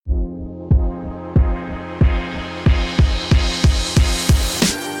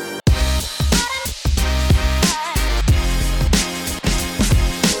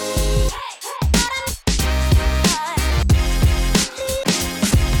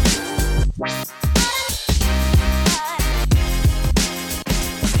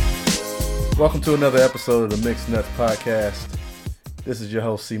Welcome to another episode of the Mixed Nuts Podcast. This is your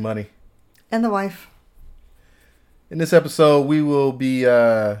host, C Money. And the wife. In this episode, we will be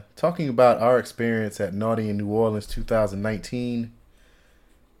talking about our experience at Naughty in New Orleans 2019.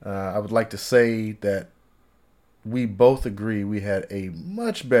 I would like to say that we both agree we had a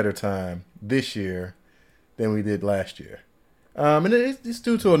much better time this year than we did last year. And it's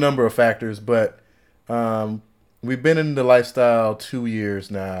due to a number of factors, but we've been in the lifestyle 2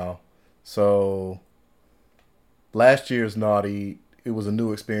 years now. So last year's Naughty, it was a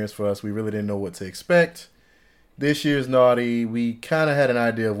new experience for us. We really didn't know what to expect. This year's Naughty, we kind of had an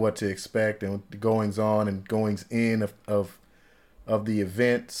idea of what to expect and the goings on and goings in of the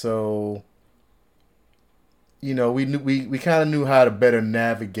event. So, you know, we kind of knew how to better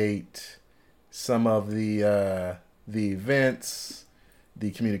navigate some of the events, the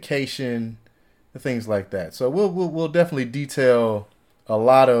communication, the things like that. So we'll definitely detail a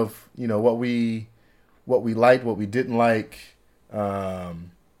lot of, you know, what we liked, what we didn't like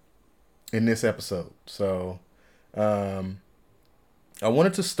in this episode. So I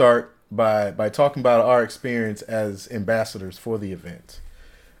wanted to start by talking about our experience as ambassadors for the event.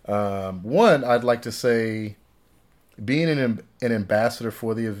 One, I'd like to say being an ambassador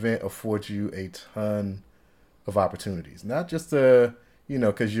for the event affords you a ton of opportunities. Not just because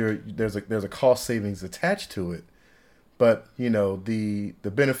there's a cost savings attached to it, but you know the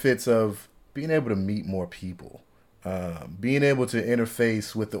benefits of being able to meet more people, being able to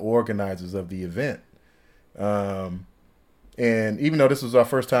interface with the organizers of the event. And even though this was our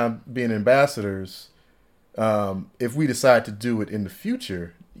first time being ambassadors, if we decide to do it in the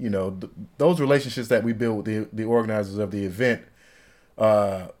future, you know, those relationships that we build with the organizers of the event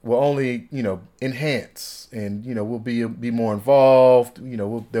will only, you know, enhance, and, you know, we'll be more involved. You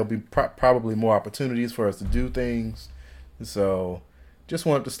know, there'll be probably more opportunities for us to do things. So just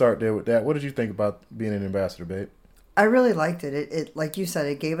wanted to start there with that. What did you think about being an ambassador, babe? I really liked it. It like you said,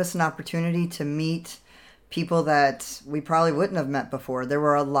 it gave us an opportunity to meet people that we probably wouldn't have met before. There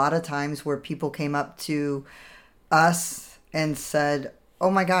were a lot of times where people came up to us and said,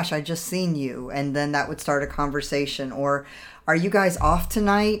 "Oh my gosh, I just seen you." And then that would start a conversation. Or, "Are you guys off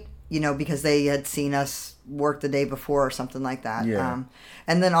tonight?" You know, because they had seen us work the day before or something like that. Yeah.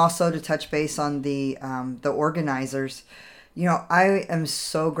 And then also to touch base on the organizers. You know, I am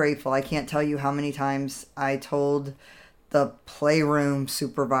so grateful. I can't tell you how many times I told the playroom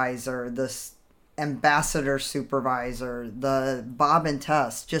supervisor, the ambassador supervisor, the Bob and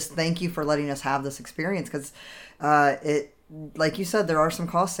Tess, just thank you for letting us have this experience. Because it, like you said, there are some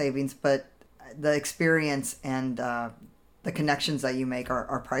cost savings, but the experience and the connections that you make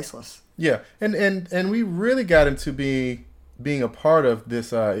are priceless. Yeah, and we really got into being a part of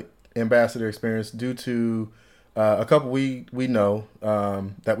this ambassador experience due to a couple we know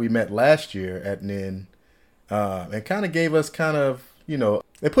that we met last year at NIN, and kind of gave us you know,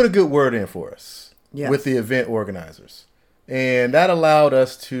 they put a good word in for us. Yes. With the event organizers, and that allowed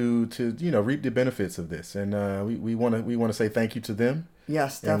us to you know, reap the benefits of this, and we want to say thank you to them.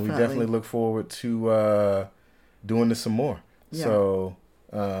 Yes, definitely. And we definitely look forward to doing this some more. Yeah. So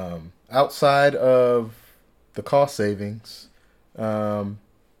outside of the cost savings,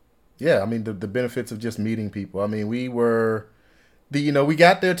 yeah, I mean the benefits of just meeting people. I mean, we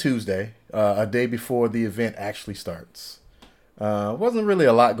got there Tuesday, a day before the event actually starts. Wasn't really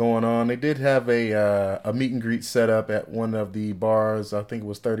a lot going on. They did have a meet and greet set up at one of the bars. I think it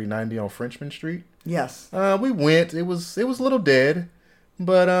was 3090 on Frenchman Street. Yes. We went. It was a little dead,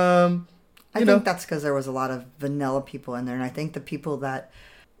 but I think that's because there was a lot of vanilla people in there, and I think the people that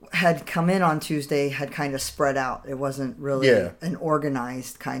had come in on Tuesday had kind of spread out. It wasn't really an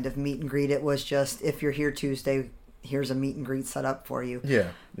organized kind of meet and greet. It was just, if you're here Tuesday, here's a meet and greet set up for you. Yeah,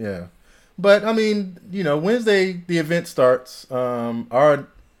 yeah. But I mean, you know, Wednesday the event starts. Our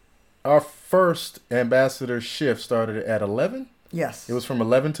first ambassador shift started at 11. Yes. It was from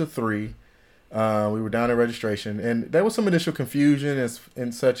 11 to 3. We were down at registration, and there was some initial confusion as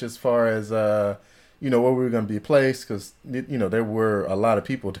far as you know, where we were going to be placed, because you know, there were a lot of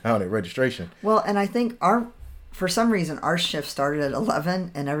people down at registration. Well, and I think for some reason our shift started at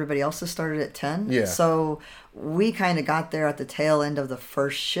 11 and everybody else's started at 10. Yeah. So we kind of got there at the tail end of the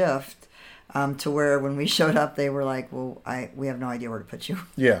first shift. To where when we showed up, they were like, "Well, we have no idea where to put you."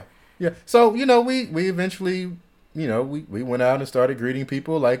 Yeah, yeah. So you know, we eventually, you know, we went out and started greeting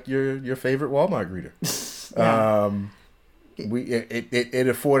people like your favorite Walmart greeter. Yeah. It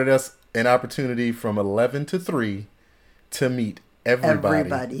afforded us an opportunity from 11 to 3 to meet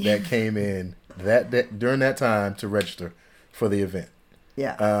everybody. That came in that during that time to register for the event.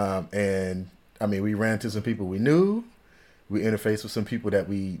 Yeah. And I mean, we ran into some people we knew. We interfaced with some people that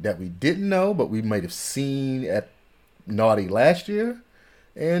we didn't know, but we might have seen at Naughty last year,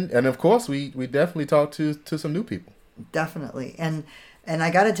 and of course we definitely talked to some new people. Definitely. And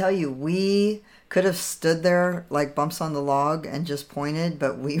I got to tell you, we could have stood there like bumps on the log and just pointed,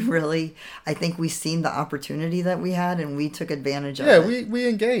 but we really, I think we seen the opportunity that we had and we took advantage of it. Yeah, we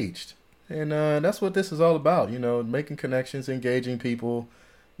engaged. And that's what this is all about, making connections, engaging people.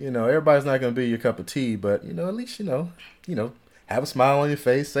 Everybody's not going to be your cup of tea, but, at least, have a smile on your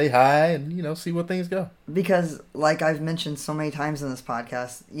face, say hi, and, see where things go. Because, like I've mentioned so many times in this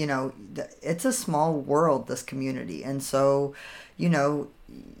podcast, it's a small world, this community. And so,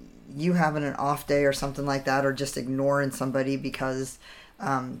 you having an off day or something like that, or just ignoring somebody because,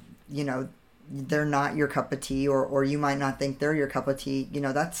 they're not your cup of tea, or you might not think they're your cup of tea,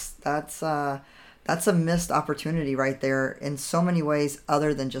 that's a missed opportunity right there in so many ways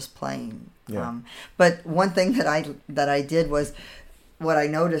other than just playing. Yeah. But one thing that I did was, what I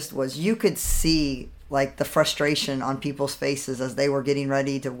noticed was you could see like the frustration on people's faces as they were getting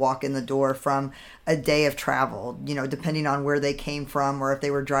ready to walk in the door from a day of travel, depending on where they came from or if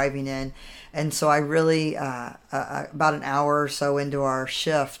they were driving in. And so I really, about an hour or so into our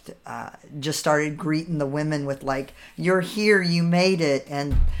shift, just started greeting the women with like, "You're here, you made it,"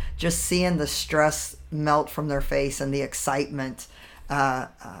 and just seeing the stress melt from their face and the excitement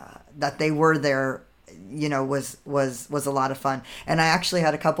that they were there, was a lot of fun. And I actually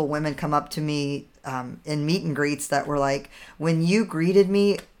had a couple women come up to me in meet and greets that were like, "When you greeted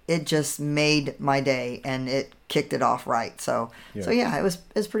me, it just made my day and it kicked it off right." So yeah, it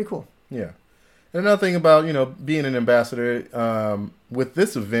was pretty cool. Yeah. And another thing about, being an ambassador, with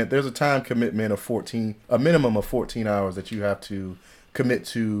this event, there's a time commitment of a minimum of 14 hours that you have to commit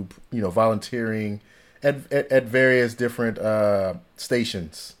to, volunteering at various different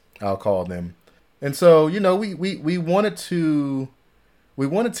stations, I'll call them. And so, we wanted to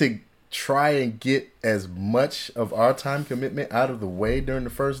try and get as much of our time commitment out of the way during the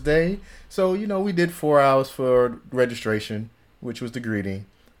first day. So, we did 4 hours for registration, which was the greeting.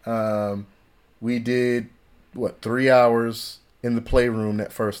 We did 3 hours in the playroom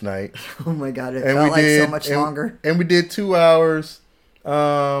that first night. Oh my God, it felt like so much longer. And we did 2 hours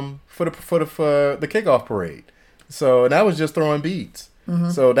for the kickoff parade. So, and that was just throwing beads.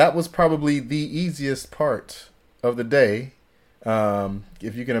 Mm-hmm. So that was probably the easiest part of the day.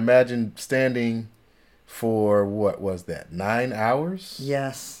 If you can imagine standing for, what was that, 9 hours?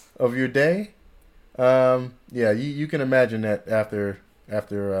 Yes. Of your day. Yeah, you can imagine that after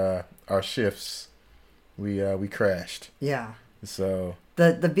our shifts, we crashed. Yeah. So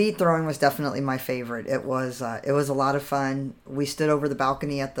the bead throwing was definitely my favorite. It was a lot of fun. We stood over the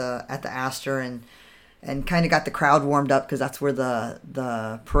balcony at the Astor and kind of got the crowd warmed up because that's where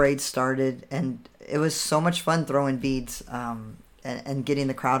the parade started, and it was so much fun throwing beads and getting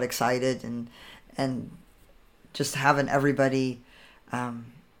the crowd excited and just having everybody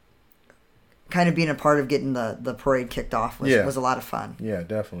kind of being a part of getting the parade kicked off was a lot of fun. Yeah,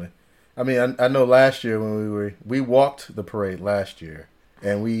 definitely. I mean, I know last year when we walked the parade last year,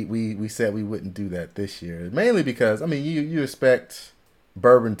 and we said we wouldn't do that this year, mainly because, I mean, you expect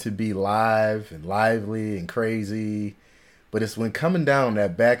Bourbon to be live and lively and crazy, but it's when coming down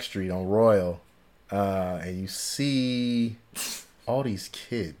that back street on Royal, and you see all these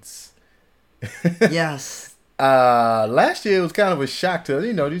kids. Yes. Last year it was kind of a shock to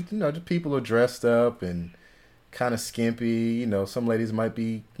the people are dressed up and kind of skimpy. Some ladies might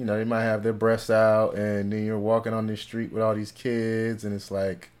be, they might have their breasts out, and then you're walking on the street with all these kids, and it's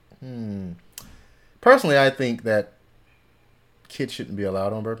like, Personally, I think that kids shouldn't be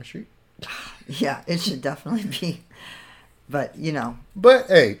allowed on Bourbon Street. Yeah, it should definitely be. But, But,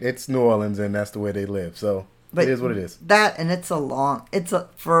 hey, it's New Orleans, and that's the way they live, so it is what it is. That, and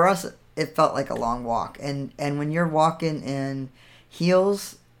for us, it felt like a long walk. And when you're walking in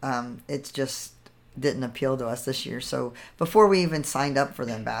heels, it just didn't appeal to us this year. So before we even signed up for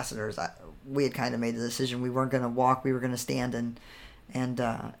the ambassadors, we had kind of made the decision we weren't going to walk. We were going to stand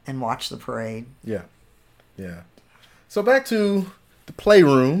and watch the parade. Yeah. Yeah. So back to the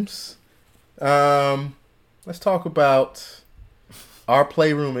playrooms. Let's talk about our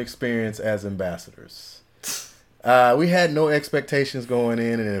playroom experience as ambassadors. We had no expectations going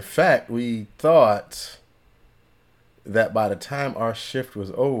in, and in fact, we thought that by the time our shift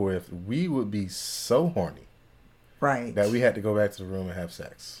was over with, we would be so horny. Right. That we had to go back to the room and have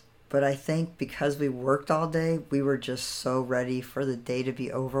sex. But I think because we worked all day, we were just so ready for the day to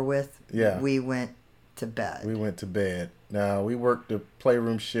be over with. Yeah. We went to bed. Now, we worked the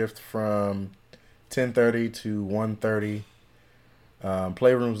playroom shift from 10:30 to 1:30.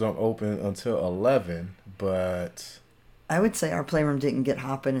 Playrooms don't open until 11, but I would say our playroom didn't get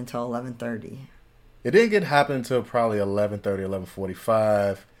hopping until 11:30. It didn't get hopping until probably 11:30,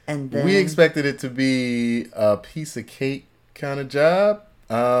 11:45. And then We expected it to be a piece of cake kind of job.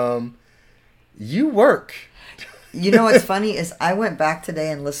 You work. You know what's funny is I went back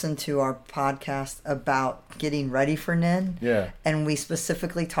today and listened to our podcast about getting ready for Nin. Yeah. And we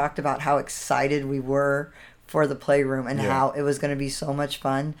specifically talked about how excited we were for the playroom and how it was going to be so much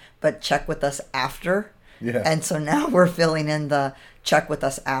fun, but check with us after. Yeah. And so now we're filling in the check with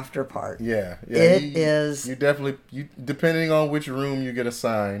us after part. Yeah. You definitely, depending on which room you get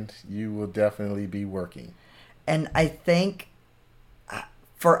assigned, you will definitely be working. And I think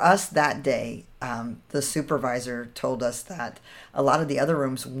for us that day, the supervisor told us that a lot of the other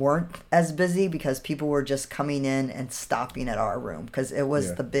rooms weren't as busy because people were just coming in and stopping at our room because it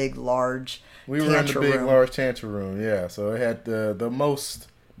was the big, large We were in the big, large tantra room, yeah. So it had the most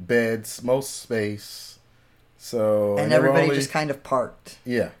beds, most space. So and everybody just kind of parked.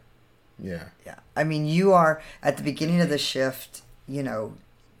 Yeah. I mean, you are at the beginning of the shift. You know,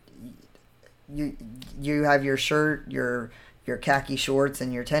 you have your shirt, your khaki shorts,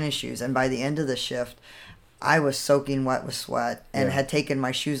 and your tennis shoes, and by the end of the shift, I was soaking wet with sweat and had taken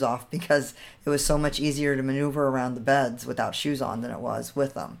my shoes off because it was so much easier to maneuver around the beds without shoes on than it was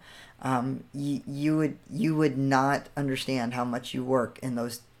with them. You would not understand how much you work in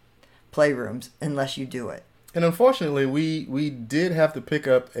those playrooms unless you do it. And unfortunately, we did have to pick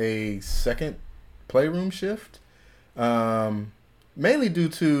up a second playroom shift, mainly due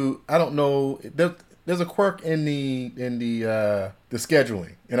to, I don't know, there's a quirk in the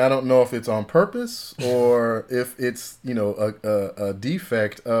scheduling, and I don't know if it's on purpose or if it's a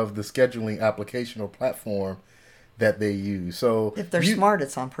defect of the scheduling application or platform that they use. So if they're smart,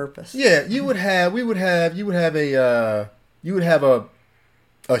 it's on purpose. Yeah, you would have a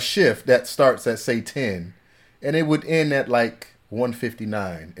shift that starts at say 10. And it would end at like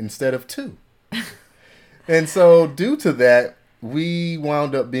 1:59 instead of 2. And so due to that, we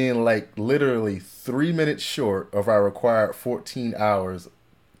wound up being like literally 3 minutes short of our required 14 hours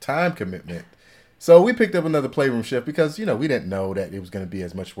time commitment. So we picked up another playroom shift because, we didn't know that it was going to be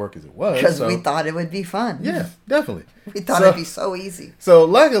as much work as it was. Because we thought it would be fun. Yeah, definitely. We thought it'd be so easy. So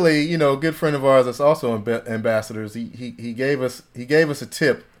luckily, a good friend of ours that's also ambassadors, he gave us a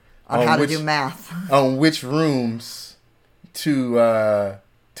tip on how to do math, on which rooms to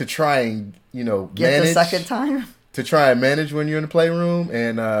try and get manage the second time, to try and manage when you're in the playroom.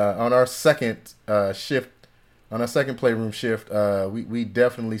 And on our second shift, on our second playroom shift, we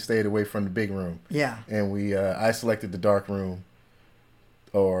definitely stayed away from the big room. Yeah, and I selected the dark room,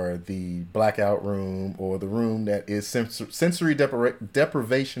 or the blackout room, or the room that is sensory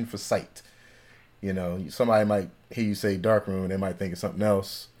deprivation for sight. Somebody might hear you say dark room, they might think it's something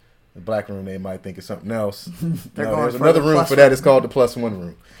else. The black room, they might think it's something else. There's another room for that. It's called the +1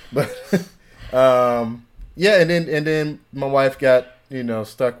 room. But and then my wife got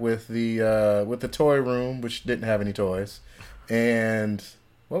stuck with the toy room, which didn't have any toys. And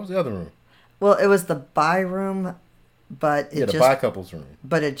what was the other room? Well, it was the bi room, but the bi couples room.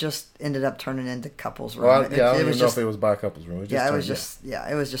 But it just ended up turning into couples room. Well, I don't even know if it was bi couples room. It was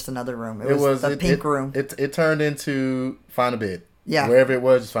just another room. It was the pink room. It turned into find a bed. Yeah. Wherever it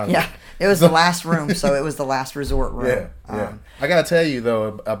was, just find a bed. It was the last room, so it was the last resort room. Yeah. I gotta tell you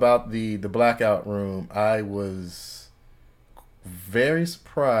though about the blackout room. I was very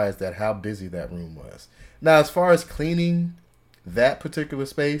surprised at how busy that room was. Now, as far as cleaning that particular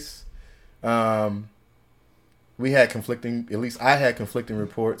space, we had conflicting. At least I had conflicting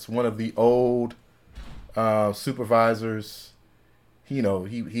reports. One of the old supervisors, he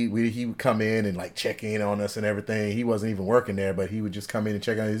would come in and like check in on us and everything. He wasn't even working there, but he would just come in and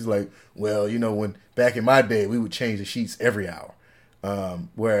check on us. He's like, well, when back in my day, we would change the sheets every hour.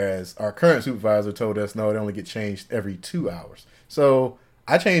 Whereas our current supervisor told us, no, they only get changed every 2 hours. So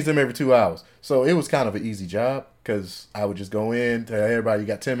I changed them every 2 hours. So it was kind of an easy job because I would just go in, tell everybody you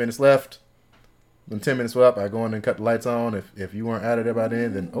got 10 minutes left. When 10 minutes were up, I go in and cut the lights on. If you weren't out of there by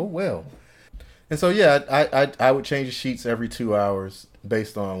then, then oh well. And so, I would change the sheets every 2 hours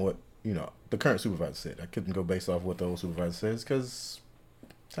based on what, the current supervisor said. I couldn't go based off what the old supervisor says because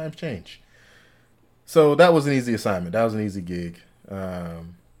times change. So that was an easy assignment. That was an easy gig.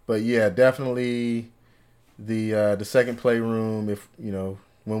 But yeah, definitely the second playroom, if,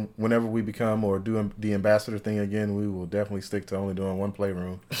 whenever we become or do the ambassador thing again, we will definitely stick to only doing one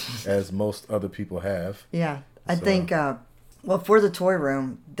playroom as most other people have. Yeah. I think, for the toy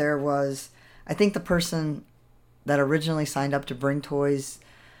room, there was... I think the person that originally signed up to bring toys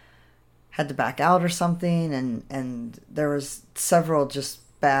had to back out or something, and there was several just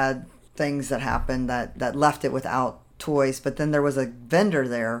bad things that happened that left it without toys, but then there was a vendor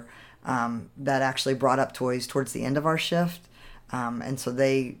there that actually brought up toys towards the end of our shift, and so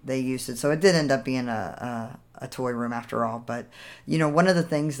they used it. So it did end up being a toy room after all. But one of the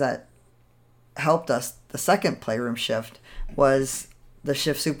things that helped us the second playroom shift was the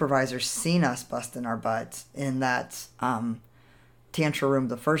shift supervisor seen us busting our butts in that tantra room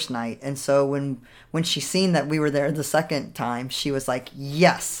the first night, and so when she seen that we were there the second time, she was like,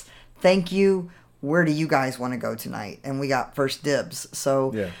 yes, thank you, where do you guys want to go tonight? And we got first dibs.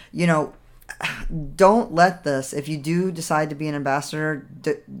 So don't let this, if you do decide to be an ambassador,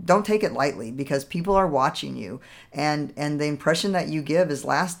 don't take it lightly, because people are watching you, and the impression that you give is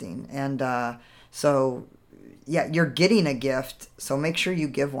lasting. And so you're getting a gift, so make sure you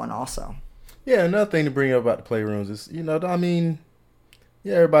give one also. Yeah, another thing to bring up about the playrooms is,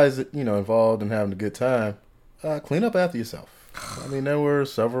 everybody's, involved and having a good time. Clean up after yourself. I mean, there were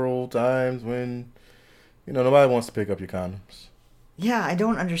several times when, nobody wants to pick up your condoms. Yeah, I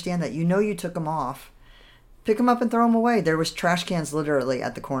don't understand that. You took them off. Pick them up and throw them away. There was trash cans literally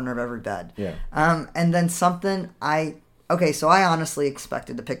at the corner of every bed. Yeah. And then so I honestly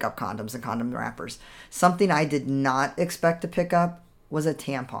expected to pick up condoms and condom wrappers. Something I did not expect to pick up was a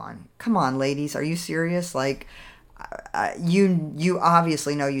tampon. Come on, ladies. Are you serious? Like, you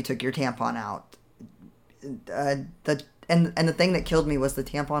obviously know you took your tampon out. And the thing that killed me was the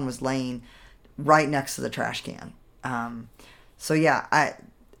tampon was laying right next to the trash can.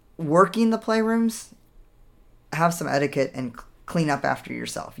 Working the playrooms, have some etiquette and clean up after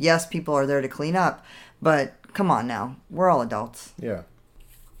yourself. Yes, people are there to clean up, but come on now. We're all adults. Yeah.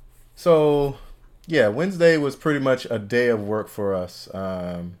 So, Wednesday was pretty much a day of work for us.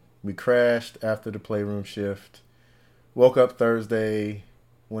 We crashed after the playroom shift. Woke up Thursday,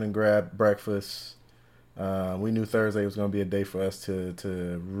 went and grabbed breakfast. We knew Thursday was going to be a day for us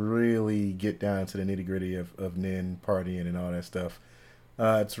to really get down to the nitty-gritty of Nin partying and all that stuff.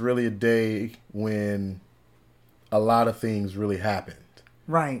 It's really a day when a lot of things really happened.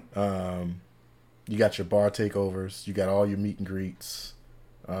 Right. You got your bar takeovers. You got all your meet and greets.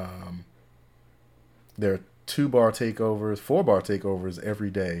 There are 4 bar takeovers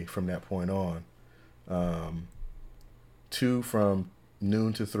every day from that point on. 2 from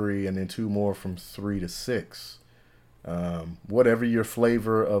noon to 3, and then 2 more from 3 to 6. Whatever your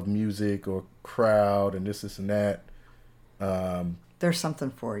flavor of music or crowd and this and that. There's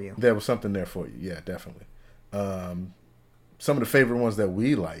something for you. There was something there for you. Yeah, definitely. Some of the favorite ones that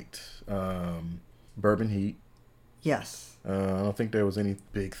we liked. Bourbon Heat. Yes. I don't think there was any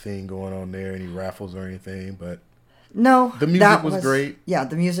big thing going on there, any raffles or anything, but no, the music was great. Yeah,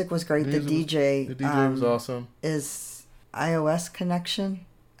 the music was great. The DJ was awesome. Is iOS Connection,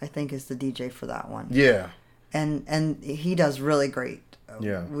 I think, is the DJ for that one. Yeah. And he does really great.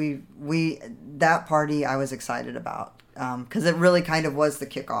 Yeah. We that party I was excited about because it really kind of was the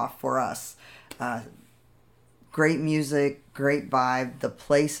kickoff for us. Great music, great vibe. The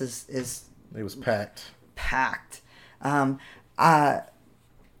place is it was packed.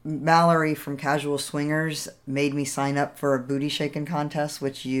 Mallory from Casual Swingers made me sign up for a booty shaking contest,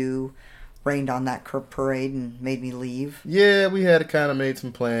 which you rained on that parade and made me leave. Yeah, we had kind of made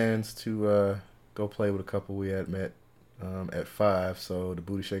some plans to go play with a couple we had met at 5, so the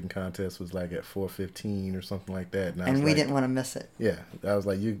booty shaking contest was like at 4:15 or something like that. And we didn't want to miss it. Yeah, I was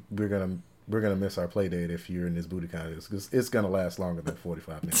like, we're gonna miss our play date if you're in this booty contest because it's gonna last longer than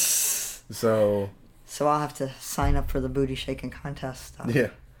 45 minutes. So I'll have to sign up for the booty shaking contest stuff. Yeah.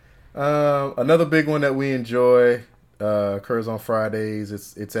 Another big one that we enjoy occurs on Fridays.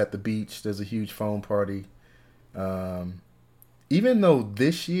 It's at the beach. There's a huge foam party. Even though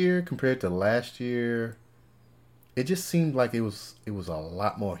this year compared to last year, it just seemed like it was a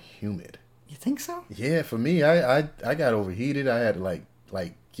lot more humid. You think so? Yeah, for me, I got overheated. I had to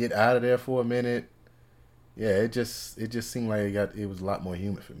like get out of there for a minute. Yeah, it just seemed like it was a lot more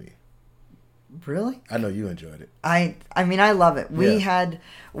humid for me. Really? I know you enjoyed it. I mean, I love it. We had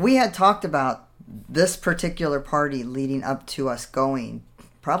talked about this particular party leading up to us going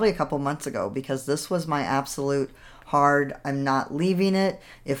probably a couple months ago because this was my absolute hard. I'm not leaving it.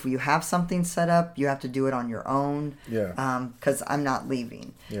 If you have something set up, you have to do it on your own. Yeah. Because I'm not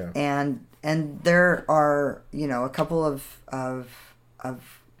leaving. Yeah. And there are a couple of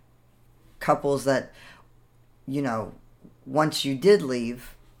couples that once you did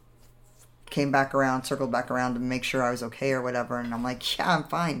leave, circled back around to make sure I was okay or whatever, and I'm like, yeah, I'm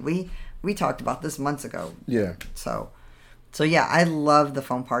fine. We talked about this months ago. Yeah. So yeah, I love the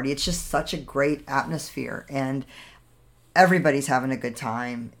foam party. It's just such a great atmosphere, and everybody's having a good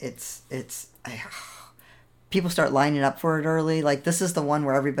time. people start lining up for it early. Like this is the one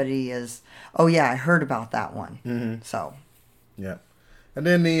where everybody is, oh yeah, I heard about that one. Mm-hmm. So Yeah. And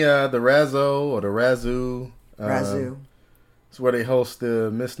then the Razzo or the Razoo. Razoo. It's where they host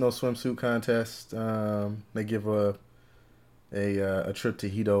the Miss No Swimsuit contest. They give a trip to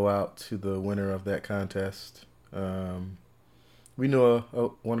Hito out to the winner of that contest. We knew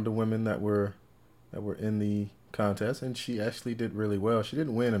one of the women that were in the contest, and she actually did really well. She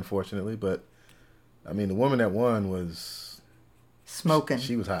didn't win, unfortunately, but I mean, the woman that won was smoking.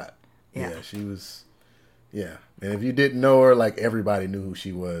 She was hot. Yeah, she was. Yeah, and if you didn't know her, like everybody knew who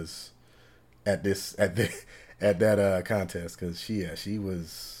she was at that contest because she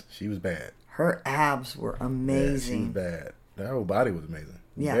was bad. Her abs were amazing. Yeah, she was bad. Her whole body was amazing.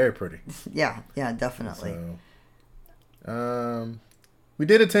 Yeah, very pretty. Yeah, definitely. So, we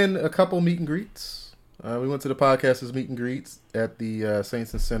did attend a couple meet and greets. We went to the podcasters meet and greets at the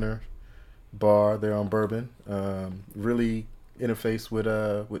Saints and Center bar there on Bourbon. Really interfaced with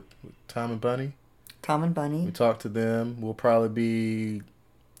Tom and Bunny. Tom and Bunny. We talked to them. We'll probably be,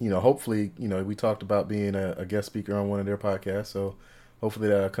 hopefully, we talked about being a guest speaker on one of their podcasts. So hopefully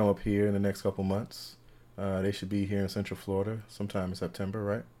that'll come up here in the next couple months. They should be here in Central Florida sometime in September,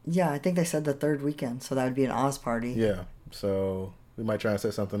 right? Yeah, I think they said the third weekend, so that would be an Oz party. Yeah, so we might try and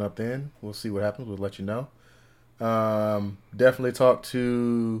set something up then. We'll see what happens. We'll let you know. Definitely talk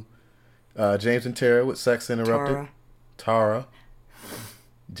to James and Tara with Sex Interrupted. Tara.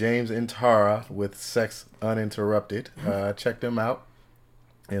 James and Tara with Sex Uninterrupted. Check them out.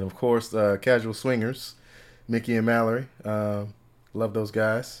 And, of course, Casual Swingers, Mickey and Mallory. Love those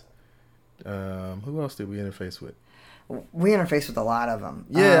guys. Who else did we interface with? We interfaced with a lot of them.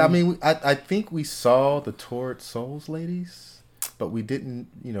 Yeah, I mean, I think we saw the Torrid Souls ladies, but we didn't,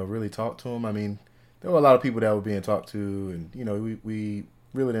 really talk to them. I mean, there were a lot of people that were being talked to, and, we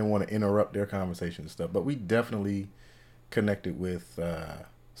really didn't want to interrupt their conversation and stuff. But we definitely connected with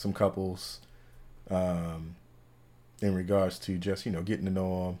some couples in regards to just, getting to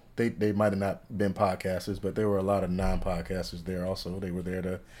know them. They might have not been podcasters, but there were a lot of non-podcasters there also. They were there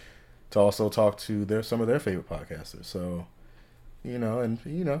to also talk to some of their favorite podcasters. So,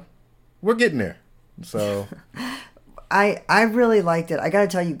 we're getting there. So I really liked it. I got to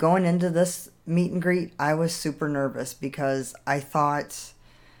tell you, going into this meet and greet, I was super nervous because I thought,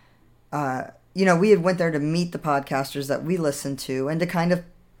 we had went there to meet the podcasters that we listened to and to kind of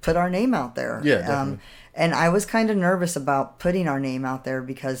put our name out there. Yeah, definitely. And I was kind of nervous about putting our name out there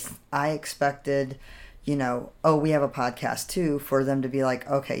because I expected, we have a podcast too, for them to be like,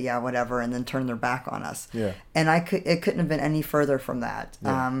 okay, yeah, whatever, and then turn their back on us. Yeah. And it couldn't have been any further from that.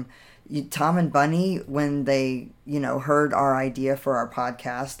 Yeah. Tom and Bunny, when they, heard our idea for our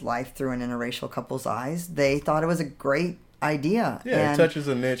podcast, Life Through an Interracial Couple's Eyes, they thought it was a great idea. Yeah, it touches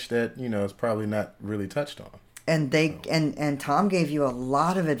a niche that, is probably not really touched on. And and Tom gave you a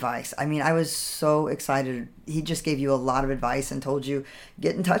lot of advice. I mean, I was so excited. He just gave you a lot of advice and told you,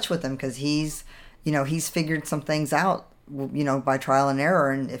 get in touch with him because he's figured some things out, by trial and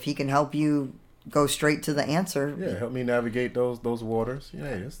error. And if he can help you go straight to the answer. Yeah, help me navigate those waters.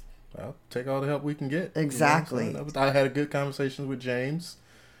 Yeah, I'll take all the help we can get. Exactly. So I had a good conversation with James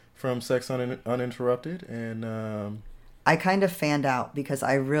from Sex Uninterrupted. And I kind of fanned out because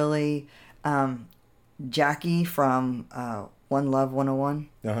I really... Jackie from One Love 101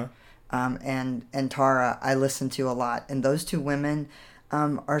 and Tara I listen to a lot, and those two women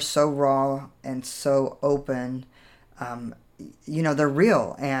are so raw and so open. They're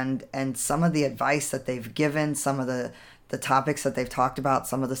real, and some of the advice that they've given, some of the topics that they've talked about,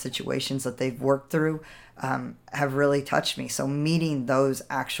 some of the situations that they've worked through have really touched me. So meeting those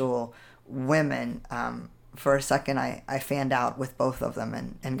actual women, for a second, I fanned out with both of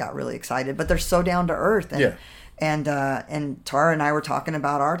them and got really excited. But they're so down to earth, and Tara and I were talking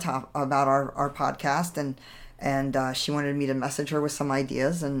about our podcast, and she wanted me to message her with some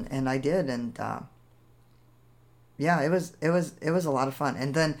ideas, and I did, and it was a lot of fun.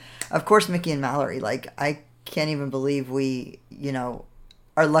 And then, of course, Mickey and Mallory, like I can't even believe we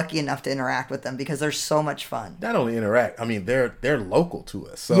are lucky enough to interact with them because they're so much fun. Not only interact, I mean, they're local to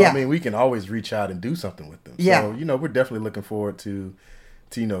us. So, I mean, we can always reach out and do something with them. Yeah. So, we're definitely looking forward to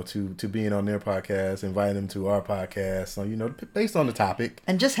being on their podcast, inviting them to our podcast. So, based on the topic.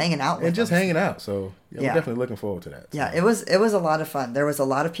 And just hanging out with them. And just hanging out. So, we're definitely looking forward to that. So. Yeah, it was a lot of fun. There was a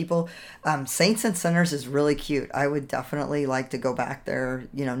lot of people. Saints and Sinners is really cute. I would definitely like to go back there,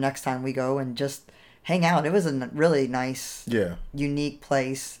 next time we go and just hang out. It was a really nice, unique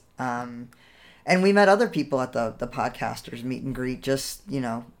place. And we met other people at the podcasters meet and greet, just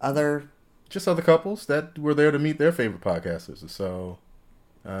other couples that were there to meet their favorite podcasters. So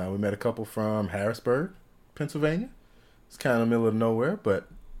we met a couple from Harrisburg, Pennsylvania. It's kind of middle of nowhere, but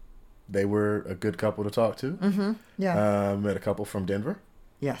they were a good couple to talk to. Mm-hmm. Yeah. Met a couple from Denver.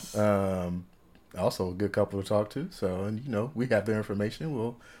 Yes. Also a good couple to talk to. So, and we have their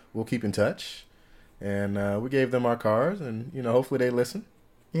information. We'll keep in touch, and we gave them our cards, and hopefully they listen.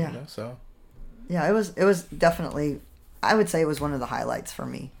 Yeah. So. Yeah, it was definitely. I would say it was one of the highlights for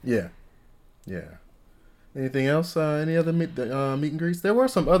me. Yeah. Yeah. Anything else? Any other meet and greets? There were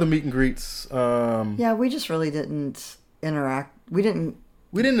some other meet and greets. Yeah, we just really didn't interact. We didn't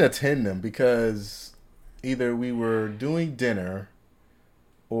attend them because either we were doing dinner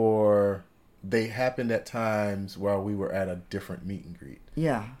or they happened at times while we were at a different meet and greet.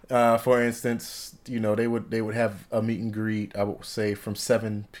 Yeah. For instance, they would have a meet and greet, I would say, from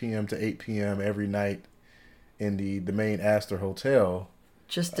 7 p.m. to 8 p.m. every night in the main Astor Hotel.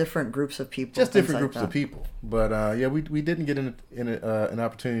 Just different groups of people. Just different groups of people. But yeah, we didn't get an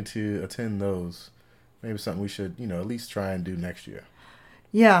opportunity to attend those. Maybe something we should at least try and do next year.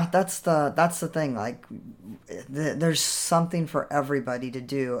 Yeah, that's the thing. Like, there's something for everybody to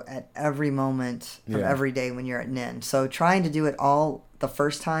do at every moment of every day when you're at NIN. So trying to do it all the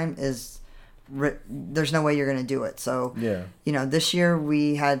first time is there's no way you're going to do it. So this year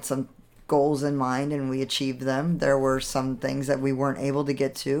we had some goals in mind and we achieved them. There were some things that we weren't able to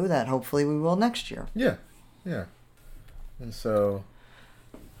get to that hopefully we will next year. Yeah. And so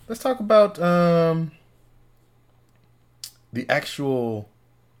let's talk about the actual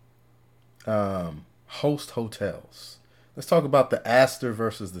host hotels. Let's talk about the Astor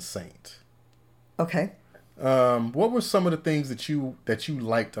versus the Saint. Okay. What were some of the things that you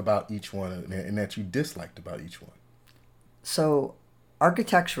liked about each one and that you disliked about each one? So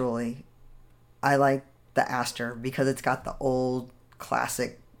architecturally, I like the Astor because it's got the old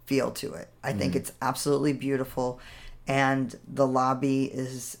classic feel to it. I think it's absolutely beautiful, and the lobby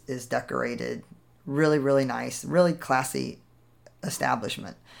is decorated really, really nice, really classy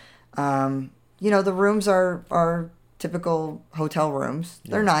establishment. The rooms are typical hotel rooms.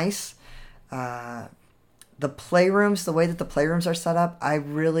 They're nice. The playrooms, the way that the playrooms are set up, I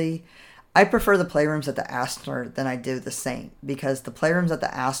prefer the playrooms at the Astor than I do the Saint, because the playrooms at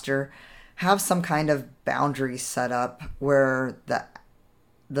the Astor have some kind of boundary set up where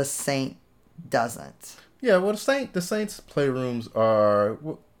the Saint doesn't. Yeah, well, the Saints playrooms are.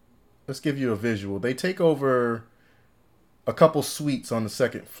 Well, let's give you a visual. They take over a couple suites on the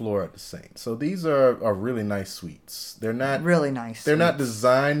second floor at the Saint. So these are really nice suites. They're not really nice. They're not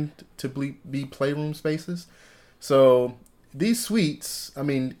designed to be playroom spaces. So these suites, I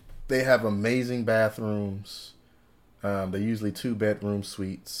mean, they have amazing bathrooms. They're usually 2-bedroom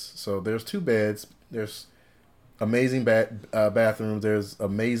suites. So there's 2 beds. There's amazing bathrooms. There's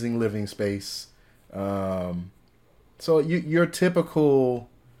amazing living space. So your typical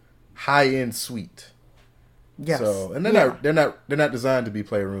high-end suite. Yes. So, and they're not designed to be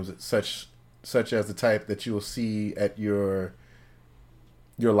playrooms such as the type that you will see at your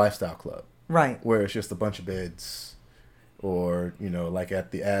lifestyle club. Right. Where it's just a bunch of beds, or like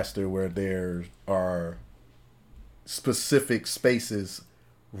at the Astor where there are specific spaces,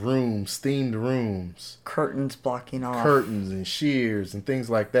 rooms, themed rooms, curtains blocking off, curtains and shears and things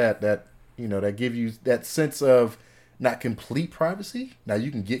like that that give you that sense of not complete privacy. Now you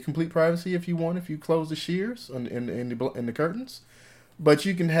can get complete privacy if you want, if you close the shears in the curtains, but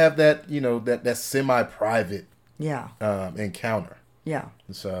you can have that that semi-private encounter. Yeah.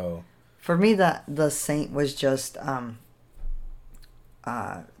 So for me, the Saint was just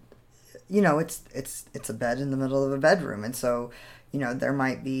it's a bed in the middle of a bedroom, and so there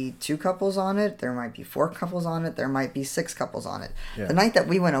might be 2 couples on it, there might be 4 couples on it, there might be 6 couples on it. Yeah. The night that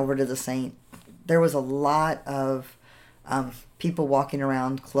we went over to the Saint, there was a lot of people walking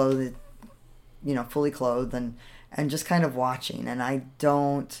around clothed, fully clothed and just kind of watching, and I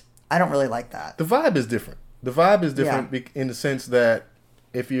don't really like that. The vibe is different. In the sense that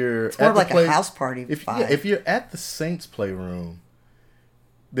if you're it's more at like a house party vibe. If you're at the Saints playroom,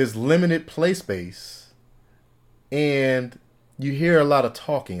 there's limited play space, and you hear a lot of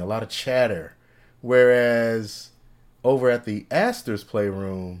talking, a lot of chatter, whereas over at the Astor's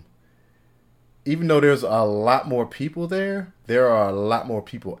playroom, even though there's a lot more people there are a lot more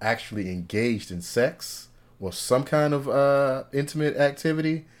people actually engaged in sex or some kind of intimate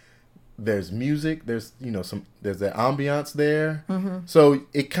activity. There's music. There's there's that ambiance there. Mm-hmm. So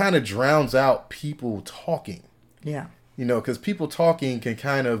it kind of drowns out people talking. Yeah. Because people talking can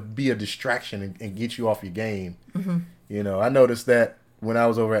kind of be a distraction and get you off your game. Mm-hmm. I noticed that when I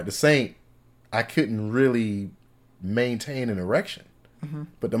was over at the Saint, I couldn't really maintain an erection. Mm-hmm.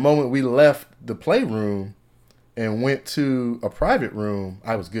 But the moment we left the playroom and went to a private room,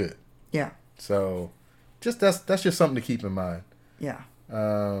 I was good. Yeah. So, just that's just something to keep in mind. Yeah.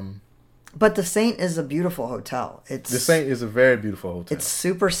 Um, But the Saint is a beautiful hotel. the Saint is a very beautiful hotel. It's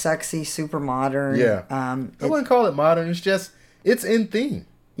super sexy, super modern. Yeah. I wouldn't call it modern. It's in theme.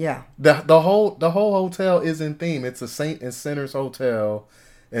 Yeah. The whole hotel is in theme. It's a Saint and Sinners hotel,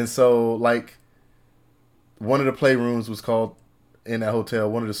 and so like one of the playrooms was called in that hotel.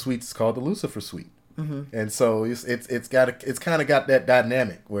 One of the suites is called the Lucifer Suite, and so it's kind of got that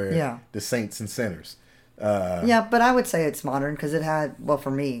dynamic where the Saints and Sinners. Yeah, but I would say it's modern because it had, well,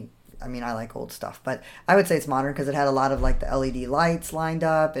 for me, I mean, I like old stuff, but I would say it's modern because it had a lot of like the LED lights lined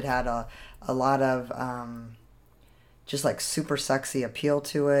up. It had a lot of just like super sexy appeal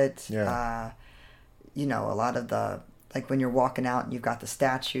to it. Yeah. You know, a lot of the, like when you're walking out and you've got the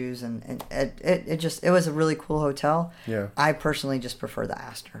statues and it was a really cool hotel. Yeah. I personally just prefer the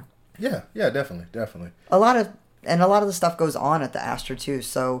Astor. Yeah, definitely. A lot of the stuff goes on at the Astor too.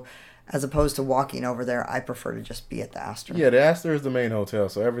 So as opposed to walking over there, I prefer to just be at the Astor. Yeah, the Astor is the main hotel,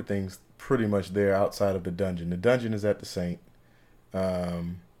 so everything's pretty much there outside of the dungeon. The dungeon is at the Saint.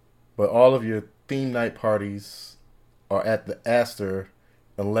 But all of your theme night parties are at the Astor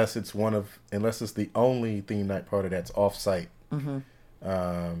unless it's the only theme night party that's off site.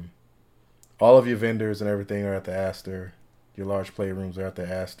 All of your vendors and everything are at the Astor. Your large playrooms are at the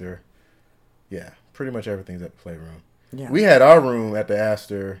Astor. Yeah, pretty much everything's at the playroom. Yeah. We had our room at the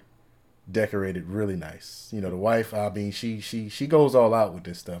Astor decorated really nice. You know, the wife, I mean, she goes all out with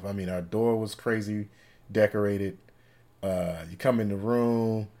this stuff. I mean, our door was crazy decorated. You come in the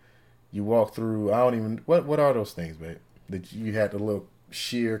room, you walk through, I don't even, what are those things, babe? That you had the little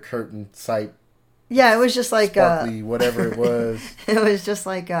sheer curtain sight. Yeah, it was just like sparkly, whatever it was. It was just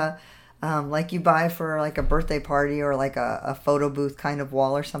like you buy for like a birthday party or like a photo booth kind of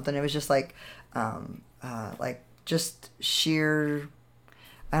wall or something. It was just like just sheer.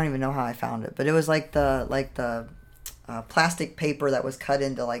 I don't even know how I found it, but it was like the plastic paper that was cut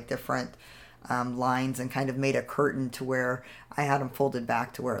into like different lines and kind of made a curtain to where I had them folded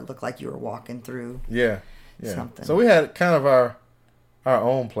back to where it looked like you were walking through. Yeah. Something. So we had kind of our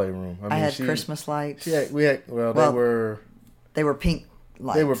own playroom. I had Christmas lights. Yeah, they were pink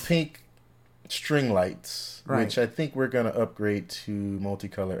lights. They were pink string lights, right, which I think we're gonna upgrade to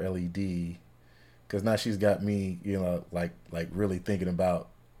multicolor LED because now she's got me, you know, like really thinking about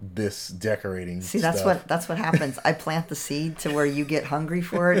this decorating. See, stuff. that's what happens. I plant the seed to where you get hungry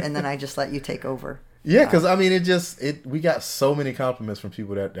for it, and then I just let you take over. Yeah, because I mean, we got so many compliments from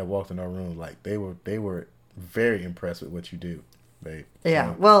people that walked in our room. Like they were very impressed with what you do, babe.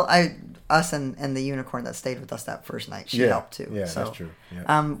 Yeah, so, well, us and the unicorn that stayed with us that first night, she helped too. Yeah, so, that's true.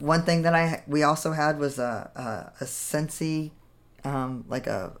 Yeah. One thing that we also had was a Scentsy, like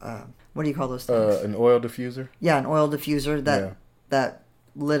what do you call those things? An oil diffuser. Yeah, an oil diffuser that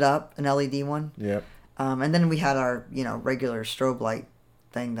lit up, an LED one. Yep. And then we had our regular strobe light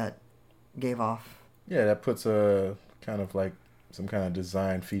thing that gave off. Yeah, that puts a kind of like some kind of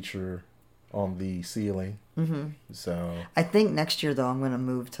design feature on the ceiling. Mm-hmm. So I think next year though I'm going to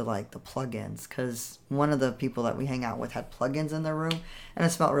move to like the plugins because one of the people that we hang out with had plugins in their room and it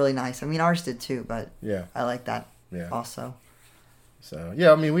smelled really nice. I mean ours did too, but yeah, I like that also. So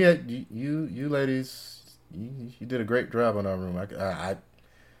yeah, I mean we had you ladies, you did a great job on our room. I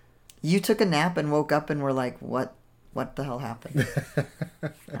You took a nap and woke up and were like, what the hell happened?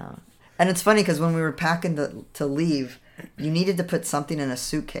 And it's funny because when we were packing to leave, you needed to put something in a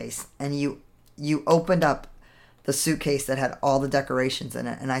suitcase, and you opened up the suitcase that had all the decorations in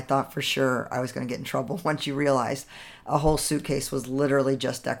it, and I thought for sure I was going to get in trouble once you realized a whole suitcase was literally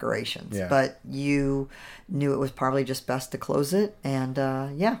just decorations. Yeah. But you knew it was probably just best to close it, and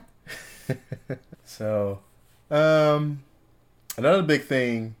yeah. So, another big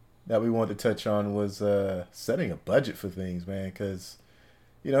thing that we wanted to touch on was setting a budget for things, man, because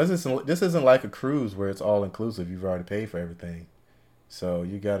this isn't like a cruise where it's all inclusive. You've already paid for everything. So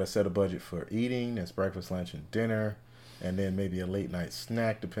you got to set a budget for eating. That's breakfast, lunch, and dinner. And then maybe a late night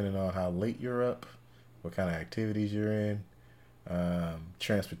snack depending on how late you're up, what kind of activities you're in.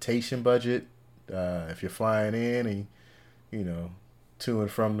 Transportation budget. If you're flying in and, to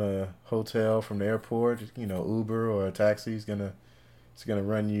and from the hotel, from the airport, Uber or a taxi is gonna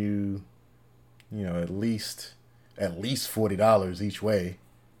run you, at least $40 each way.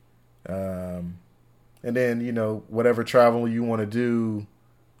 And then, whatever travel you want to do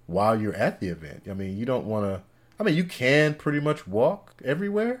while you're at the event. I mean, you can pretty much walk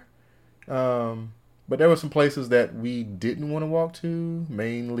everywhere. But there were some places that we didn't want to walk to,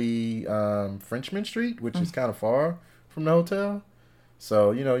 mainly Frenchman Street, which is kind of far from the hotel.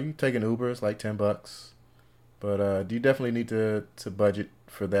 So, you take an Uber, it's like $10. But you definitely need to budget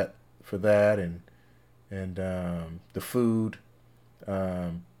for that and and the food.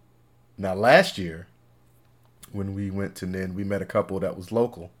 Now last year, when we went to Nin, we met a couple that was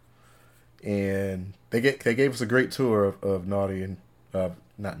local, and they gave us a great tour of Naughty and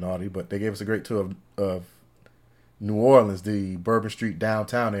not Naughty, but they gave us a great tour of New Orleans, the Bourbon Street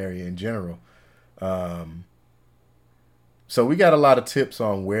downtown area in general. So we got a lot of tips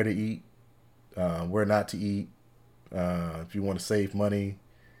on where to eat, where not to eat. If you want to save money,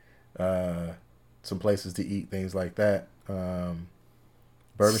 some places to eat, things like that.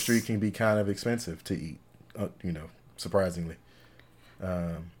 Bourbon Street can be kind of expensive to eat, surprisingly.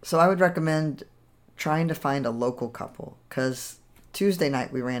 So I would recommend trying to find a local couple, because Tuesday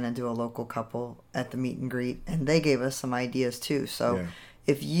night we ran into a local couple at the meet and greet, and they gave us some ideas too. So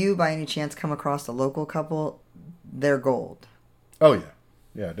if you by any chance come across a local couple, they're gold. Oh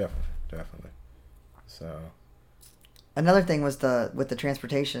yeah, definitely. So another thing was with the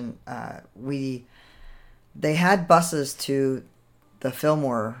transportation. They had buses to the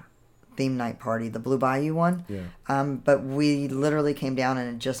Fillmore theme night party, the Blue Bayou one. Yeah. But we literally came down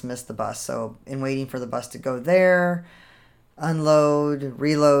and just missed the bus. So in waiting for the bus to go there, unload,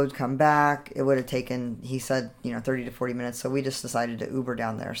 reload, come back, it would have taken, he said, 30 to 40 minutes. So we just decided to Uber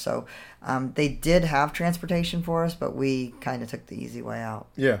down there. So they did have transportation for us, but we kind of took the easy way out.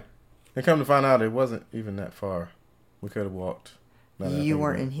 Yeah. And come to find out, it wasn't even that far. We could have walked. You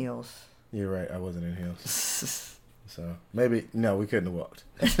weren't in heels. You're right. I wasn't in heels. So maybe, no, we couldn't have walked.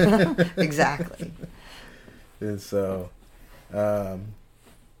 Exactly. And so, in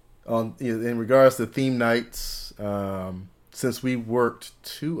regards to theme nights, since we worked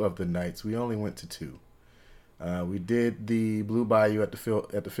 2 of the nights, we only went to 2. We did the Blue Bayou at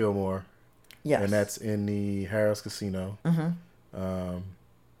the Fillmore. Yes. And that's in the Harrah's Casino. Mm-hmm.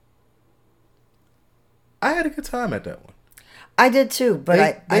 I had a good time at that one. I did too,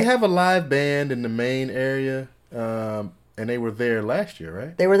 but they have a live band in the main area, and they were there last year,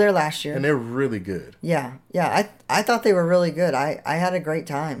 right? They were there last year, and they're really good. Yeah. I thought they were really good. I had a great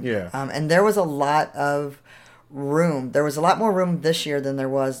time. Yeah. And there was a lot of room. There was a lot more room this year than there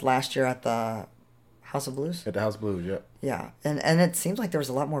was last year at the House of Blues. At the House of Blues, yep. Yeah, and it seems like there was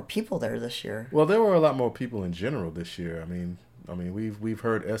a lot more people there this year. Well, there were a lot more people in general this year. I mean, we've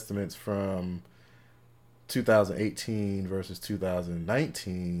heard estimates from 2018 versus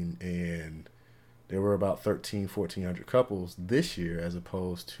 2019, and there were about 1,400 couples this year as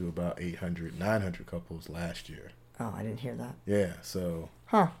opposed to about 800, 900 couples last year. Oh, I didn't hear that. Yeah, so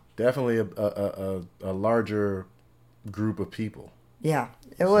definitely a larger group of people. Yeah,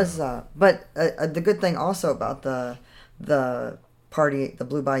 it was. But the good thing also about the party, the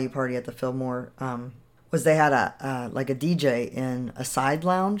Blue Bayou party at the Fillmore, was they had a DJ in a side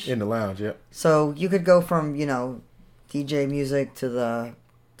lounge. In the lounge, yep. So you could go from DJ music to the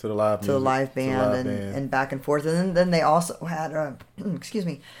live band and back and forth, and then they also had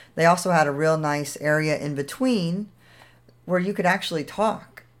they also had a real nice area in between where you could actually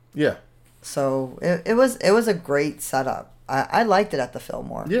talk. Yeah. So it was a great setup. I liked it at the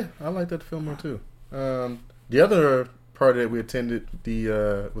Fillmore. Yeah, I liked it at the Fillmore too. The other party that we attended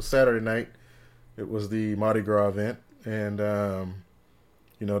was Saturday night. It was the Mardi Gras event, and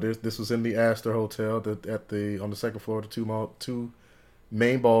this was in the Astor Hotel on the second floor, the two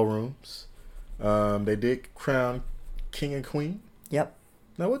main ballrooms. They did crown King and Queen. Yep.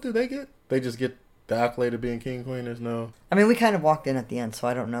 Now, what do they get? They just get the accolade of being King and Queen. There's no. I mean, we kind of walked in at the end, so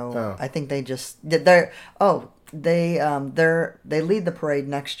I don't know. Oh. I think they just did their. Oh, they lead the parade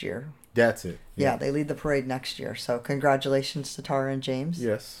next year. That's it. Yeah, they lead the parade next year. So congratulations to Tara and James.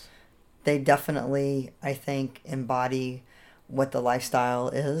 Yes. They definitely, I think, embody what the lifestyle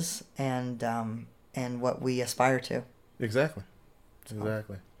is and what we aspire to. Exactly.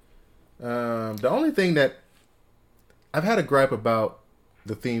 The only thing that I've had a gripe about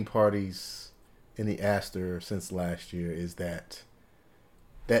the theme parties in the Astor since last year is that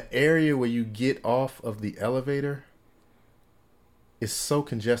area where you get off of the elevator is so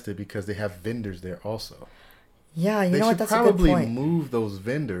congested because they have vendors there also. Yeah, you know what? That's a good point. They should probably move those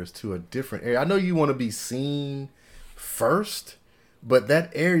vendors to a different area. I know you want to be seen first, but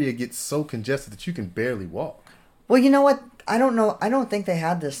that area gets so congested that you can barely walk. Well, you know what? I don't know. I don't think they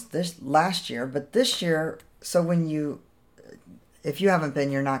had this last year, but this year. So if you haven't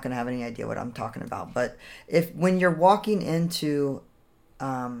been, you're not going to have any idea what I'm talking about. But when you're walking into,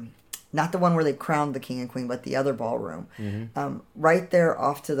 not the one where they crowned the king and queen, but the other ballroom, mm-hmm. Right there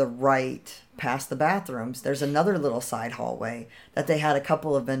off to the right, past the bathrooms, there's another little side hallway that they had a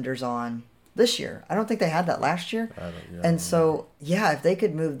couple of vendors on this year. I don't think they had that last year. If they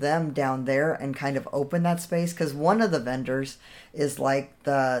could move them down there and kind of open that space, because one of the vendors is like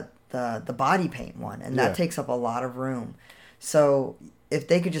the the body paint one, and Yeah. that takes up a lot of room. So if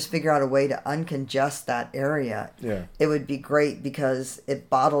they could just figure out a way to uncongest that area, Yeah. it would be great because it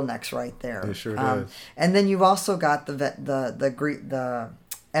bottlenecks right there. It sure does. And then you've also got the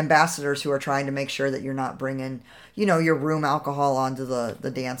ambassadors who are trying to make sure that you're not bringing, your room alcohol onto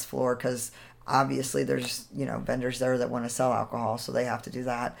the dance floor, because obviously there's, vendors there that want to sell alcohol, so they have to do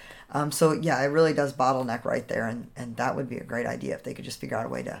that. So yeah, it really does bottleneck right there, and that would be a great idea if they could just figure out a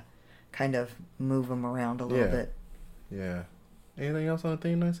way to kind of move them around a little bit. Yeah. Anything else on the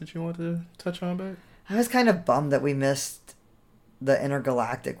theme nights that you want to touch on, babe? I was kind of bummed that we missed the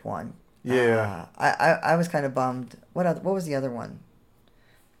intergalactic one. Yeah. I was kind of bummed. What was the other one?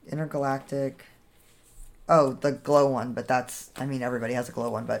 Intergalactic. Oh, the glow one, but everybody has a glow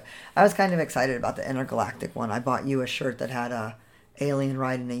one, but I was kind of excited about the intergalactic one. I bought you a shirt that had a alien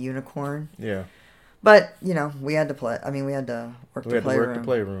riding a unicorn. Yeah. But, we had to play. We had to work We had to work the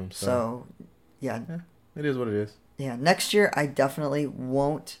playroom. So, yeah. It is what it is. Yeah, next year I definitely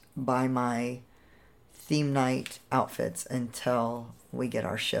won't buy my theme night outfits until we get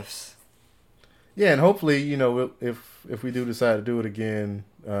our shifts. Yeah, and hopefully, if we do decide to do it again,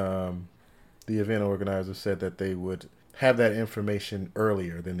 the event organizers said that they would have that information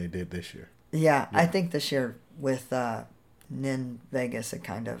earlier than they did this year. Yeah. I think this year with NIN Vegas, it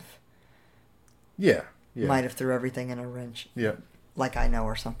kind of might have threw everything in a wrench. Yeah. Like I know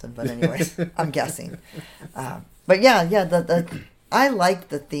or something, but anyways, I'm guessing. But yeah, I like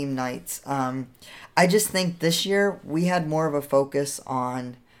the theme nights. I just think this year we had more of a focus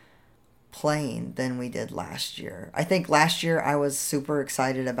on playing than we did last year. I think last year I was super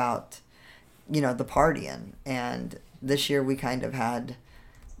excited about, the partying, and this year we kind of had,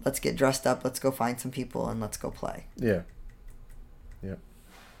 let's get dressed up, let's go find some people, and let's go play. Yeah. Yeah.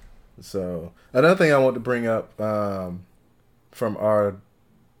 So another thing I want to bring up from our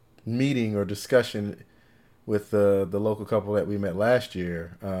meeting or discussion with the local couple that we met last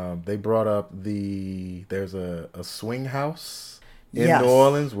year, they brought up there's a swing house in New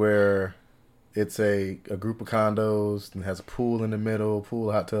Orleans where it's a group of condos and has a pool in the middle,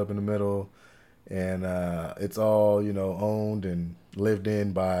 hot tub in the middle, and it's all owned and lived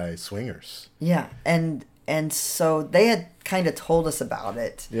in by swingers. Yeah, and so they had kind of told us about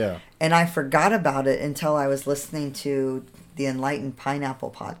it. Yeah, and I forgot about it until I was listening to the Enlightened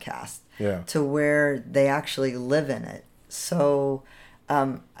Pineapple podcast. Yeah, to where they actually live in it. So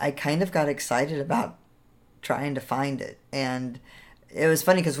I kind of got excited about trying to find it. And it was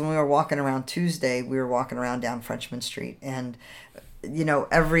funny because when we were walking around Tuesday, we were walking around down Frenchman Street. And,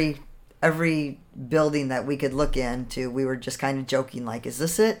 every building that we could look into, we were just kind of joking, like, is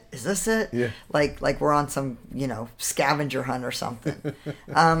this it? Is this it? Yeah. Like we're on some, scavenger hunt or something.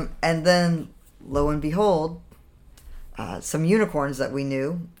 And then, lo and behold, some unicorns that we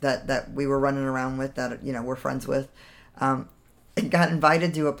knew that we were running around with, that we're friends with, got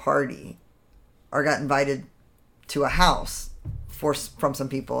invited to a party, or got invited to a house from some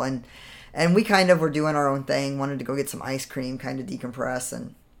people, and we kind of were doing our own thing, wanted to go get some ice cream, kind of decompress,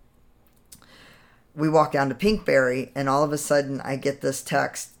 and we walked down to Pinkberry, and all of a sudden I get this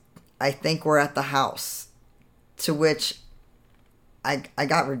text, I think we're at the house, to which I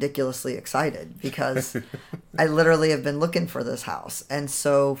got ridiculously excited because I literally have been looking for this house. And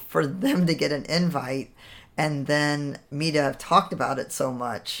so for them to get an invite and then me to have talked about it so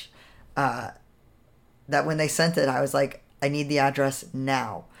much, that when they sent it, I was like, I need the address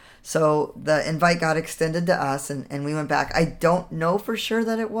now. So the invite got extended to us, and we went back. I don't know for sure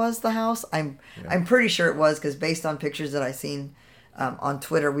that it was the house. I'm pretty sure it was, because based on pictures that I seen on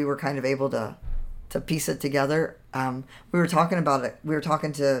Twitter, we were kind of able to piece it together. We were talking about it. We were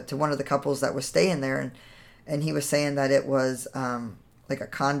talking to one of the couples that was staying there, and he was saying that it was like a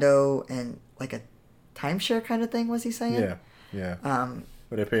condo and like a timeshare kind of thing. Was he saying? Yeah.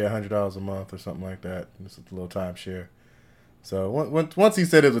 But they pay $100 a month or something like that. It's a little timeshare. So once he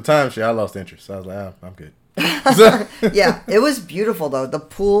said it was a timeshare, I lost interest. I was like, I'm good. Yeah, it was beautiful though. The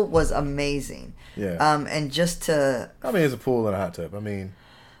pool was amazing. Yeah. And just to, it's a pool and a hot tub.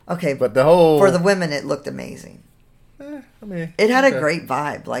 Okay, but the whole, for the women, it looked amazing. It had a great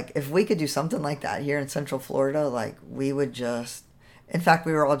vibe. Like, if we could do something like that here in Central Florida, like, we would just... In fact,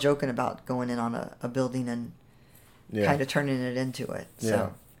 we were all joking about going in on a building and kind of turning it into it.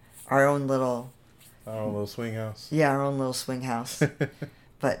 So, our own little swing house. Yeah, our own little swing house.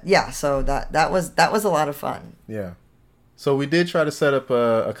 But, yeah, so that was a lot of fun. Yeah. So, we did try to set up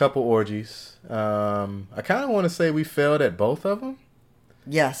a couple orgies. I kind of want to say we failed at both of them.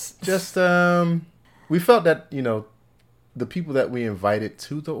 Yes. Just, we felt that, the people that we invited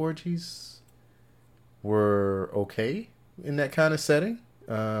to the orgies were okay in that kind of setting.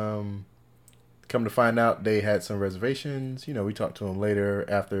 Come to find out, they had some reservations. You know, we talked to them later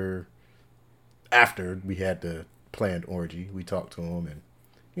after we had the planned orgy. We talked to them, and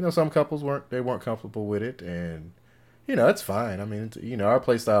you know, some couples weren't comfortable with it, and you know, it's fine. I mean, you know, our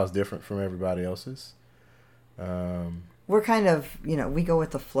play style is different from everybody else's. We're kind of, you know, we go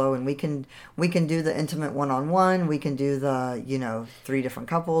with the flow, and we can do the intimate one-on-one. We can do the, you know, 3 different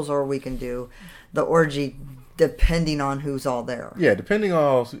couples, or we can do the orgy depending on who's all there. Yeah, depending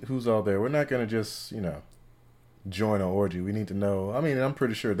on who's all there. We're not going to just, you know, join an orgy. We need to know. I mean, I'm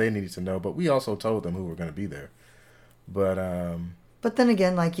pretty sure they needed to know, but we also told them who were going to be there. But then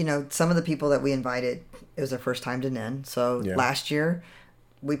again, like, you know, some of the people that we invited, it was their first time to NIN. So last year,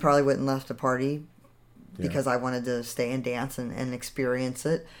 we probably wouldn't left the party because I wanted to stay and dance and experience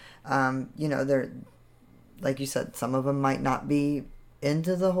it. You know, they're, like you said, some of them might not be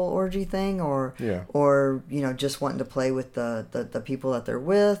into the whole orgy thing, or you know, just wanting to play with the people that they're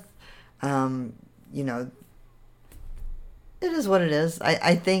with. You know, it is what it is.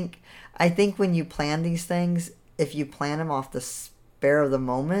 I think when you plan these things, if you plan them off the spare of the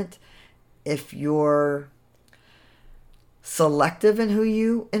moment, if you're selective in who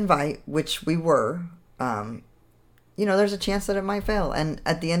you invite, which we were, you know, there's a chance that it might fail. And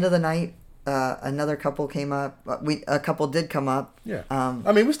at the end of the night, another couple came up. A couple did come up. Yeah.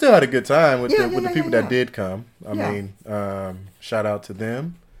 I mean, we still had a good time with the people that did come. I mean, shout out to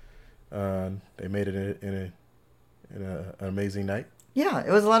them. They made it in an amazing night. Yeah,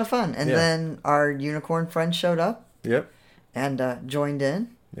 it was a lot of fun. And then our unicorn friend showed up. Yep. And joined in.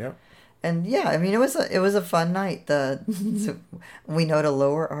 Yep. And yeah, I mean, it was a fun night. We know to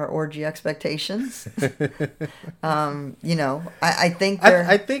lower our orgy expectations. You know, I think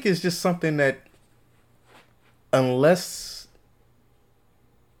I think it's just something that, unless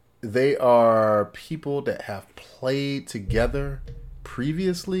they are people that have played together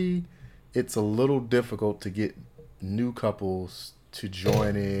previously, it's a little difficult to get new couples to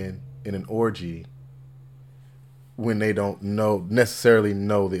join in an orgy when they don't necessarily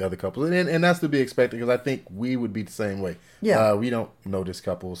know the other couple, and that's to be expected, because I think we would be the same way. Yeah, we don't know this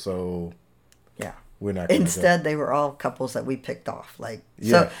couple, so we're not. Instead, they were all couples that we picked off. Like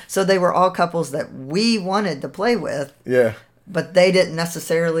so they were all couples that we wanted to play with. Yeah, but they didn't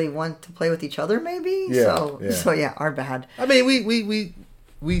necessarily want to play with each other. Maybe. So our bad. I mean,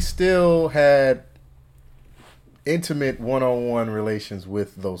 we still had intimate one-on-one relations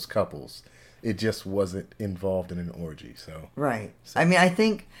with those couples. It just wasn't involved in an orgy, so. Right. So. I mean, I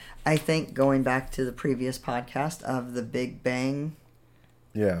think going back to the previous podcast of the Big Bang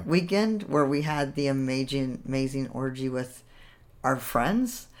weekend, where we had the amazing orgy with our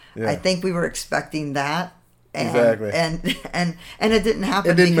friends, I think we were expecting that. And, exactly. And it didn't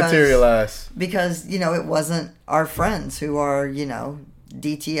happen. It didn't materialize. Because, you know, it wasn't our friends who are, you know,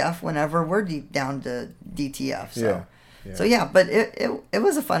 DTF whenever we're deep down to DTF. So. Yeah. So but it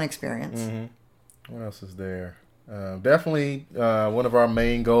was a fun experience. Mm-hmm. What else is there? Definitely one of our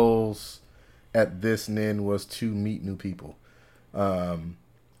main goals at this NIN was to meet new people. I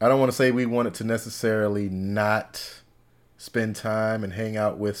don't want to say we wanted to necessarily not spend time and hang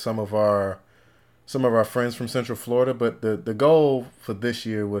out with some of our friends from Central Florida, but the goal for this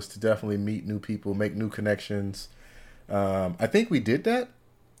year was to definitely meet new people, make new connections. I think we did that.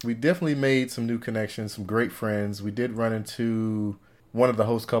 We definitely made some new connections, some great friends. We did run into one of the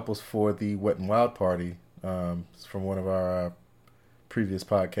host couples for the Wet and Wild party from one of our previous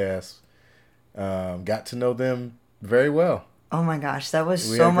podcasts. Got to know them very well. Oh my gosh, that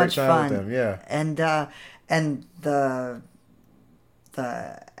was so much fun. With them, yeah. And the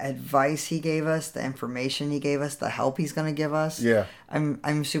advice he gave us, the information he gave us, the help he's going to give us. Yeah.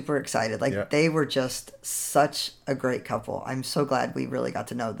 I'm super excited. Like they were just such a great couple. I'm so glad we really got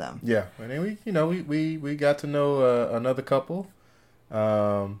to know them. Yeah. And then we got to know another couple.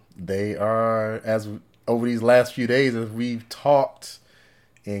 They are, over these last few days, as we've talked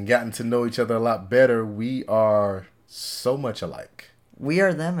and gotten to know each other a lot better, we are so much alike. We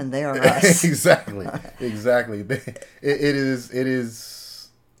are them and they are us. Exactly. It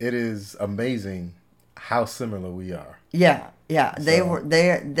is amazing how similar we are. Yeah.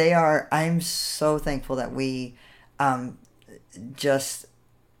 They are. I'm so thankful that we just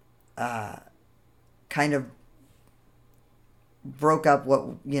kind of broke up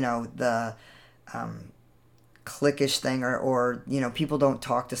what, the cliquish thing or people don't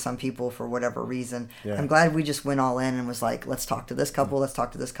talk to some people for whatever reason. Yeah. I'm glad we just went all in and was like, let's talk to this couple, let's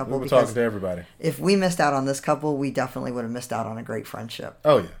talk to this couple. We were talking to everybody. If we missed out on this couple, we definitely would have missed out on a great friendship.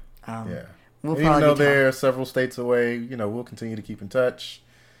 Oh yeah. We'll even though they're several states away, we'll continue to keep in touch.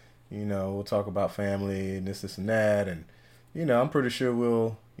 We'll talk about family and this and that, and I'm pretty sure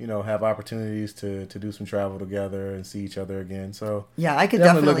we'll, have opportunities to do some travel together and see each other again. So Yeah, I could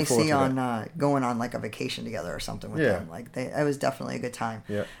definitely definitely looking forward see to on that. going on like a vacation together or something with Yeah, them. Like it was definitely a good time.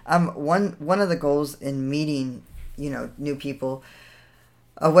 yeah, One of the goals in meeting, new people,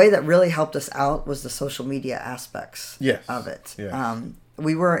 a way that really helped us out was the social media aspects of yes, it. yes,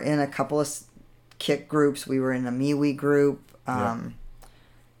 We were in a couple of kick groups. We were in a MeWe group. yeah.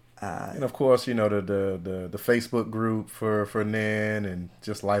 And of course, the Facebook group for Nin and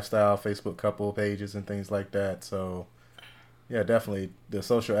just lifestyle Facebook couple pages and things like that. So yeah, definitely the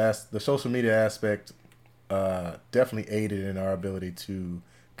social media aspect definitely aided in our ability to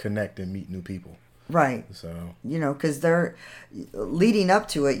connect and meet new people. Right. So Because they're leading up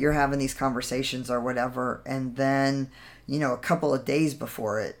to it, you're having these conversations or whatever, and then a couple of days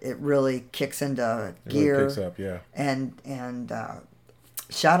before it really kicks into it really gear. picks up, yeah. And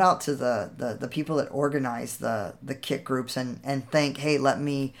shout out to the people that organize the kick groups and think, hey, let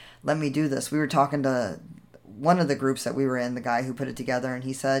me do this. We were talking to one of the groups that we were in, the guy who put it together, and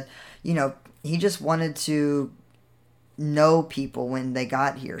he said, he just wanted to know people when they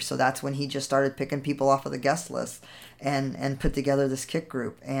got here. So that's when he just started picking people off of the guest list and put together this kick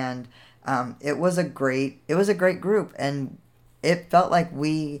group. And it was a great group, and it felt like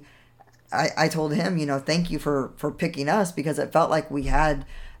I told him, thank you for picking us, because it felt like we had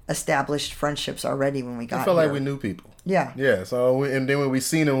established friendships already when we got It felt here. like we knew people. Yeah. Yeah. So and then when we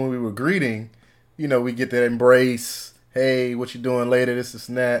seen them when we were greeting, we get that embrace. Hey, what you doing later? This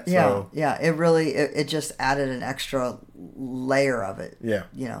and that. Yeah, So, yeah. It really it just added an extra layer of it. yeah.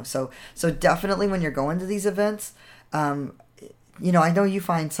 So definitely when you're going to these events, I know you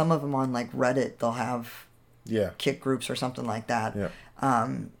find some of them on like Reddit. They'll have kick groups or something like that. Yeah.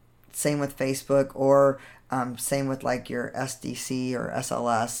 Same with Facebook, or same with like your SDC or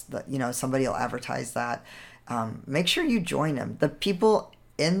SLS. Somebody will advertise that. Make sure you join them. The people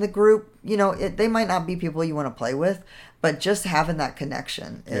in the group, they might not be people you want to play with, but just having that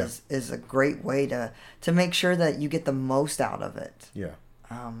connection is a great way to make sure that you get the most out of it. Yeah.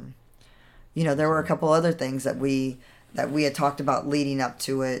 There were a couple other things that we had talked about leading up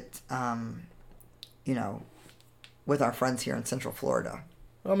to it, with our friends here in Central Florida.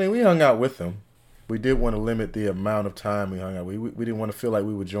 I mean, we hung out with them. We did want to limit the amount of time we hung out. We didn't want to feel like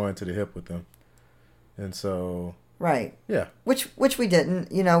we were joined to the hip with them. And so... Right. Yeah. Which we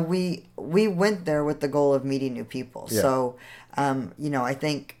didn't. We went there with the goal of meeting new people. Yeah. So, I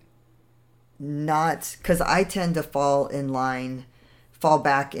think not... Because I tend to fall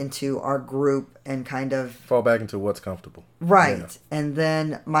back into our group and kind of... Fall back into what's comfortable. Right. Yeah. And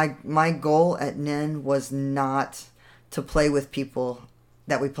then my goal at NIN was not to play with people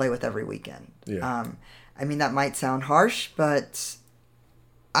that we play with every weekend. Yeah. I mean, that might sound harsh, but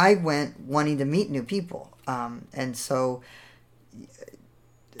I went wanting to meet new people. And so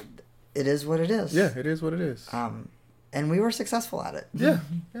it is what it is. Yeah, it is what it is. And we were successful at it. Yeah,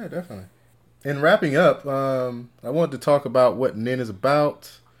 definitely. In wrapping up, I wanted to talk about what NIN is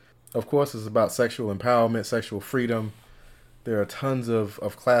about. Of course, it's about sexual empowerment, sexual freedom. There are tons of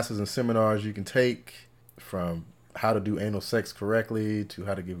classes and seminars you can take, from how to do anal sex correctly to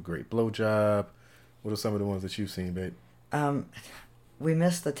how to give a great blowjob. What are some of the ones that you've seen, babe? We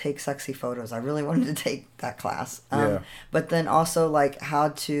missed the take sexy photos. I really wanted to take that class. Yeah. But then also like how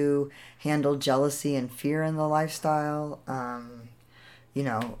to handle jealousy and fear in the lifestyle.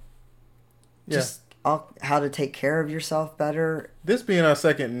 Just how to take care of yourself better. This being our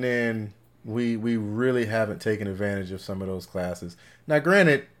second NIN, we really haven't taken advantage of some of those classes. Now,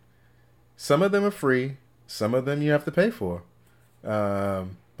 granted, some of them are free. Some of them you have to pay for. But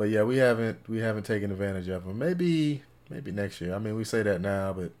yeah, we haven't taken advantage of them. Maybe next year. I mean, we say that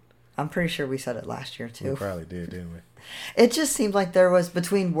now, but I'm pretty sure we said it last year too. We probably did, didn't we? It just seemed like there was,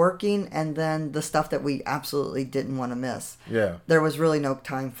 between working and then the stuff that we absolutely didn't want to miss. Yeah. There was really no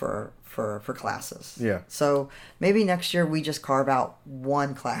time for classes. Yeah. So maybe next year we just carve out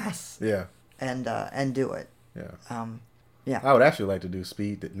one class. Yeah. And do it. Yeah. Yeah. I would actually like to do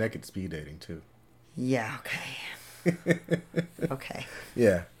naked speed dating too. Yeah. Okay. Okay.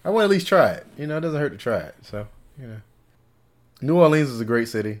 Yeah. I want to at least try it. It doesn't hurt to try it. So, New Orleans is a great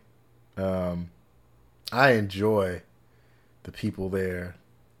city. I enjoy the people there,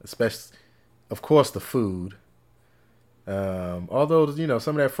 especially, of course, the food. Although,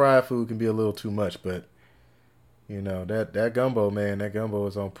 some of that fried food can be a little too much, but, that gumbo, man, that gumbo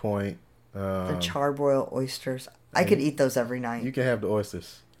is on point. The charbroiled oysters. I could eat those every night. You can have the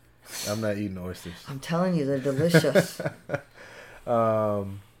oysters. I'm not eating oysters. I'm telling you, they're delicious.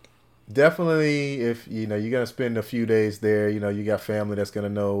 Definitely, if you're gonna spend a few days there, you got family that's gonna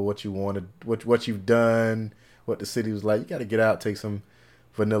know what you wanted, what you've done, what the city was like. You got to get out, take some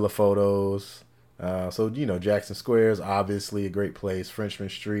vanilla photos. So Jackson Square is obviously a great place. Frenchman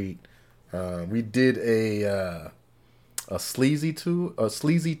Street. We did a sleazy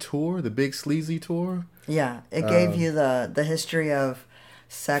tour, the big sleazy tour. Yeah, it gave you the history of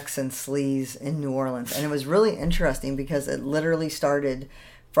sex and sleaze in New Orleans, and it was really interesting because it literally started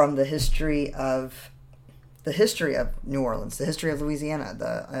from the history of New Orleans, the history of Louisiana,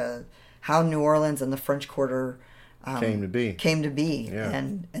 the how New Orleans and the French Quarter came to be. Yeah.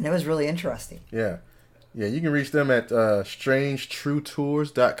 and it was really interesting. Yeah, you can reach them at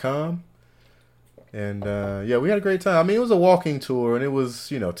strangetruetours.com. And we had a great time. I mean, it was a walking tour, and it was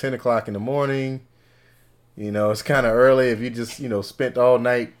 10 o'clock in the morning. It's kind of early if you just spent all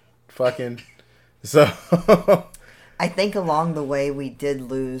night fucking. So I think along the way we did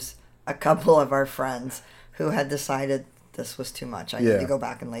lose a couple of our friends who had decided this was too much. I need to go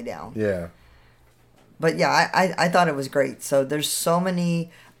back and lay down. Yeah. But yeah, I thought it was great. So there's so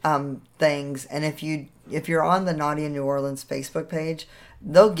many things, and if you're on the Naughty in New Orleans Facebook page,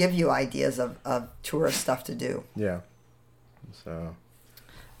 they'll give you ideas of tourist stuff to do. Yeah. So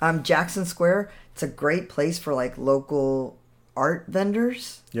Jackson Square, it's a great place for like local art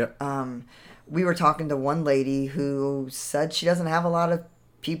vendors. Yep. We were talking to one lady who said she doesn't have a lot of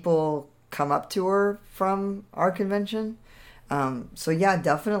people come up to her from our convention. So yeah,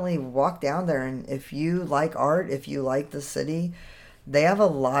 definitely walk down there, and if you like art, if you like the city, they have a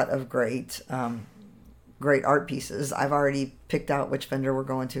lot of great art pieces. I've already picked out which vendor we're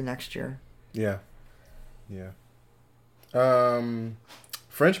going to next year. Yeah.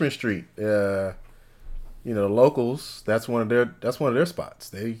 Frenchman Street, the locals, that's one of their spots.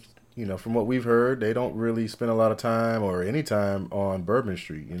 They, from what we've heard, they don't really spend a lot of time or any time on Bourbon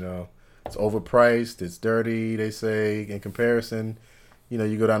Street. It's overpriced, it's dirty, they say, in comparison.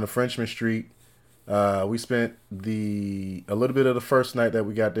 You go down to Frenchman Street. We spent a little bit of the first night that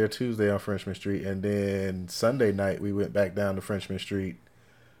we got there, Tuesday, on Frenchman Street, and then Sunday night we went back down to Frenchman Street.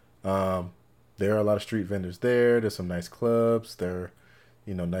 There are a lot of street vendors there. There's some nice clubs. There are,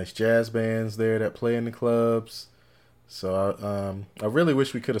 nice jazz bands there that play in the clubs. So I really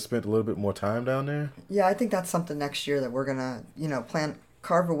wish we could have spent a little bit more time down there. Yeah, I think that's something next year that we're gonna,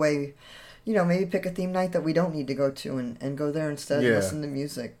 carve away. Maybe pick a theme night that we don't need to go to and go there instead and listen to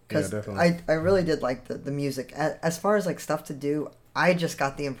music. Because I really did like the music. As far as like stuff to do, I just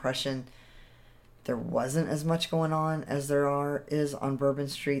got the impression there wasn't as much going on as there is on Bourbon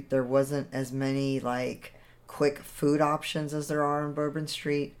Street. There wasn't as many like quick food options as there are on Bourbon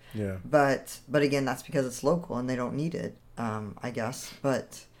Street. Yeah. But again, that's because it's local and they don't need it, I guess.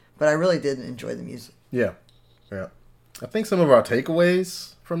 But I really did enjoy the music. Yeah. Yeah. I think some of our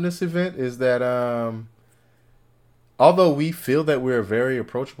takeaways from this event is that although we feel that we're a very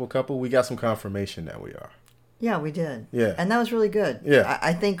approachable couple, we got some confirmation that we are. Yeah, we did. Yeah. And that was really good. Yeah.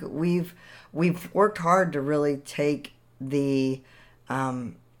 I think we've worked hard to really take the,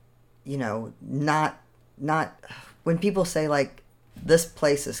 not when people say like, this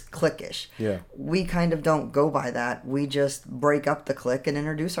place is cliquish. Yeah. We kind of don't go by that. We just break up the clique and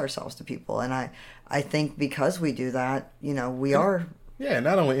introduce ourselves to people. And I think because we do that, we are... Yeah,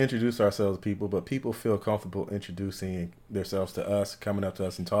 not only introduce ourselves to people, but people feel comfortable introducing themselves to us, coming up to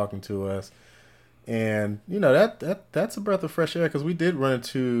us and talking to us. And, that's a breath of fresh air, because we did run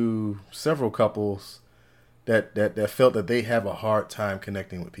into several couples that felt that they have a hard time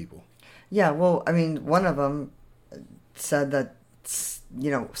connecting with people. Yeah, well, I mean, one of them said that,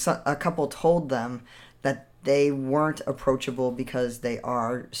 a couple told them that they weren't approachable because they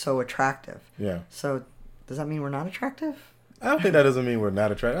are so attractive. Yeah. So does that mean we're not attractive? I don't think that doesn't mean we're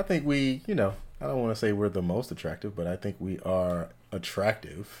not attractive. I think we, I don't want to say we're the most attractive, but I think we are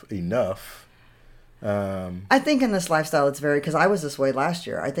attractive enough. I think in this lifestyle it's because I was this way last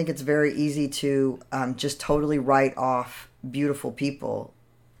year. I think it's very easy to just totally write off beautiful people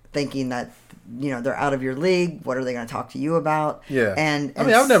thinking that, they're out of your league. What are they going to talk to you about? Yeah. And I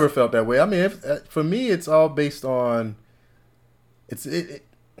mean, I've never felt that way. I mean, for me, it's all based on, it's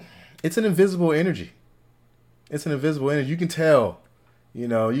an invisible energy. It's an invisible energy. You can tell, you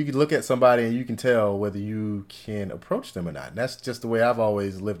can look at somebody and you can tell whether you can approach them or not. And that's just the way I've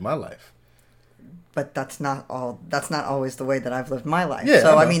always lived my life. But that's not always the way that I've lived my life. Yeah,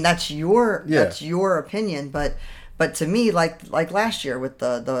 so I mean, that's your opinion. But to me, like last year with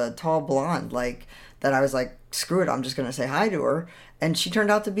the tall blonde, like that, I was like, screw it, I'm just gonna say hi to her, and she turned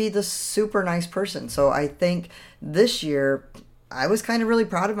out to be the super nice person. So I think this year I was kind of really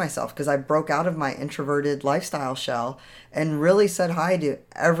proud of myself because I broke out of my introverted lifestyle shell and really said hi to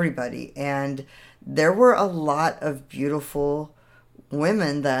everybody. And there were a lot of beautiful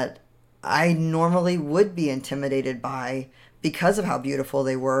women that I normally would be intimidated by because of how beautiful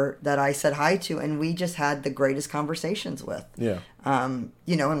they were that I said hi to, and we just had the greatest conversations with. Yeah.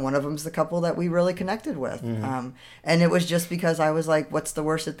 You know, and one of them's the couple that we really connected with. Mm-hmm. And it was just because I was like, what's the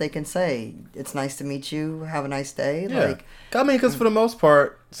worst that they can say? It's nice to meet you. Have a nice day. Yeah. Like, I mean, because for the most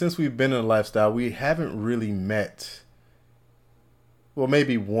part, since we've been in a lifestyle, we haven't really met, well,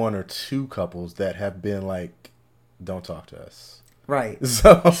 maybe one or two couples that have been like, don't talk to us. right.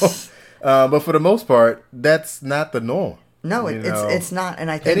 So, but for the most part, that's not the norm. No, you know? it's not.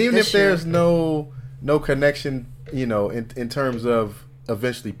 And I think And even this if there's year, no connection, you know, in terms of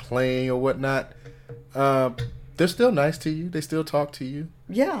eventually playing or whatnot, they're still nice to you. They still talk to you.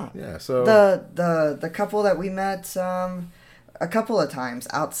 yeah. Yeah. So The couple that we met a couple of times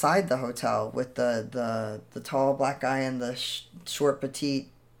outside the hotel with the tall black guy and the short petite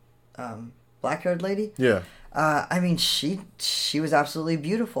black haired lady. yeah, I mean, she was absolutely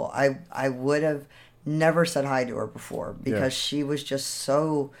beautiful. I would have never said hi to her before because she was just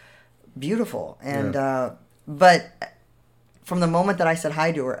so beautiful. And but from the moment that I said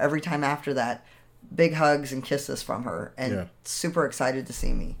hi to her, every time after that, big hugs and kisses from her, and super excited to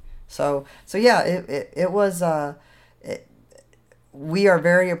see me. So yeah, it was. We are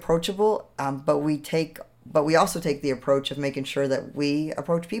very approachable, but we also take the approach of making sure that we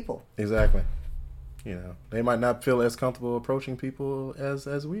approach people. exactly. You know, they might not feel as comfortable approaching people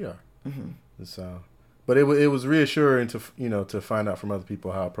as we are. Mm-hmm. So, but it was reassuring to to find out from other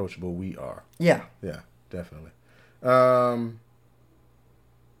people how approachable we are. Yeah. Yeah, definitely. We're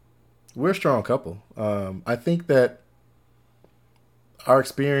a strong couple. I think that our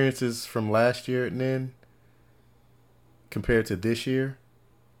experiences from last year at NIN compared to this year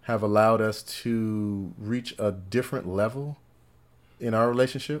have allowed us to reach a different level in our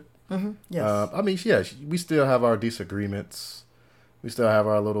relationship. Mm-hmm. Yes. I mean, yeah, we still have our disagreements. We still have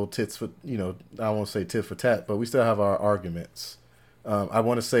our little tits for, I won't say tit for tat, but we still have our arguments. I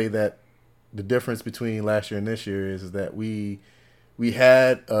want to say that the difference between last year and this year is that we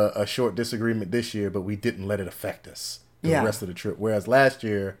had a short disagreement this year, but we didn't let it affect us the rest of the trip. Whereas last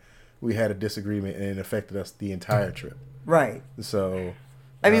year, we had a disagreement and it affected us the entire trip. Right. So,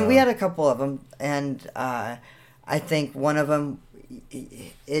 I mean, we had a couple of them, and I think one of them,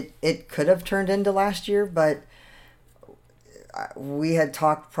 it could have turned into last year, but we had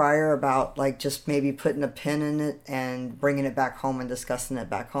talked prior about like just maybe putting a pin in it and bringing it back home and discussing it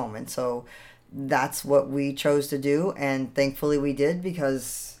back home. And so that's what we chose to do, and thankfully we did,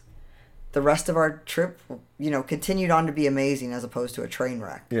 because the rest of our trip, continued on to be amazing as opposed to a train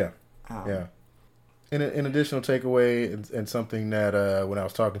wreck. Yeah. Yeah. And an additional takeaway, and something that when I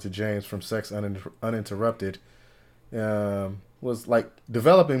was talking to James from Sex Uninterrupted, was like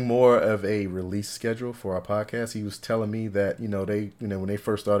developing more of a release schedule for our podcast. He was telling me that when they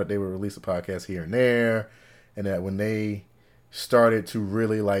first started, they would release a podcast here and there, and that when they started to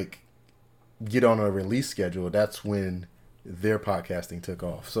really like get on a release schedule, that's when their podcasting took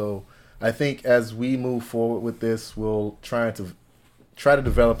off. So I think as we move forward with this, we'll try to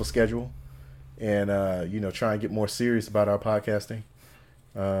develop a schedule, and try and get more serious about our podcasting.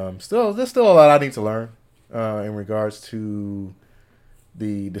 There's still a lot I need to learn in regards to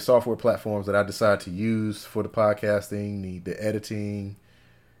the software platforms that I decide to use for the podcasting, the editing,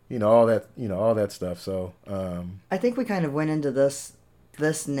 all that stuff. So I think we kind of went into this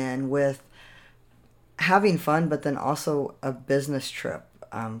NIN with having fun, but then also a business trip,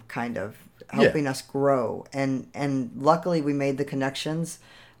 kind of helping us grow. And luckily we made the connections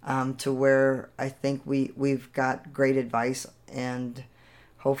to where I think we've got great advice, and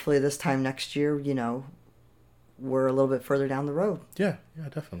hopefully this time next year, we're a little bit further down the road. Yeah,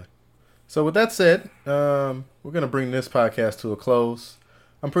 definitely. So with that said, we're going to bring this podcast to a close.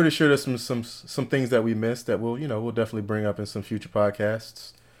 I'm pretty sure there's some things that we missed that we'll definitely bring up in some future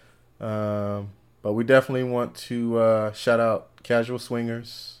podcasts. But we definitely want to shout out Casual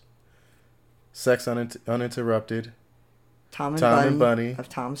Swingers, Sex Uninterrupted, Tom and Bunny of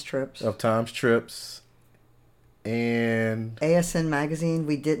Tom's Trips, and ASN Magazine.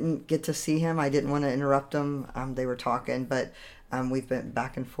 We didn't get to see him. I didn't want to interrupt them. They were talking, but we've been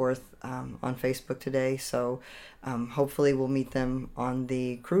back and forth on Facebook today. So hopefully we'll meet them on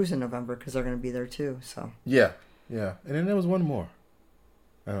the cruise in November, because they're going to be there too. So yeah. And then there was one more.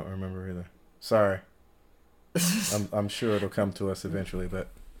 I don't remember either. Sorry. I'm sure it'll come to us eventually, but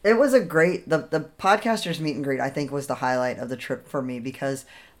it was a great, the podcasters meet and greet, I think, was the highlight of the trip for me, because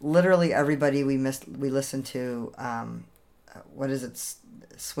literally everybody we listened to, what is it,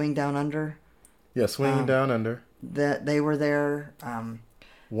 Swing Down Under? Yeah, Swinging Down Under. They were there.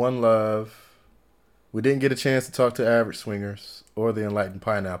 One Love. We didn't get a chance to talk to Average Swingers or the Enlightened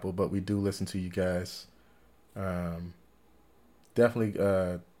Pineapple, but we do listen to you guys.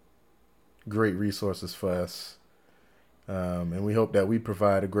 Definitely great resources for us. And we hope that we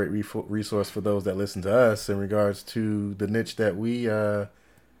provide a great resource for those that listen to us in regards to the niche that we're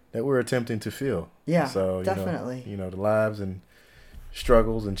attempting to fill. Yeah, so, definitely. The lives and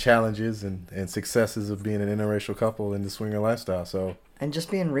struggles and challenges and successes of being an interracial couple in the swinger lifestyle. So, and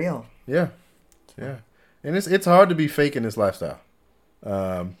just being real. Yeah. Yeah. And it's hard to be fake in this lifestyle.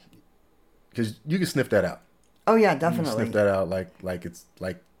 Because you can sniff that out. Oh yeah, definitely. You can sniff that out like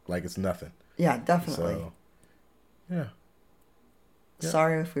it's nothing. Yeah, definitely. So, yeah.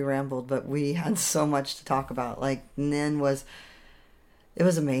 Sorry if we rambled, but we had so much to talk about. Like, Nin was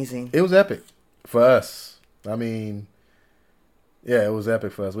amazing. It was epic for us. I mean, yeah, it was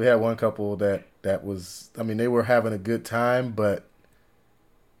epic for us. We had one couple that was, I mean, they were having a good time, but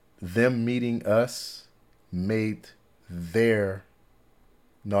them meeting us made their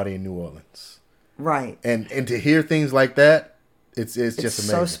Naughty in New Orleans. Right. And to hear things like that, it's just amazing.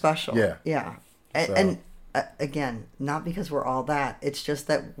 So special. Yeah. Yeah. And again, not because we're all that. It's just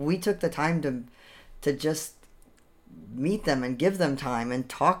that we took the time to just meet them and give them time and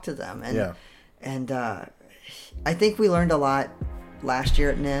talk to them. And I think we learned a lot last year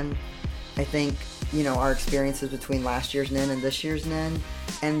at NIN. I think, our experiences between last year's NIN and this year's NIN.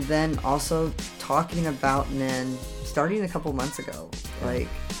 And then also talking about NIN starting a couple months ago. Like,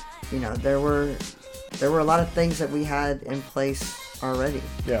 there were a lot of things that we had in place already.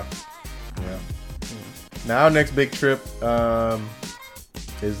 Yeah. Now our next big trip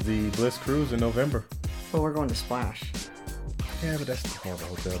is the Bliss Cruise in November. Well, we're going to Splash. Yeah, but that's the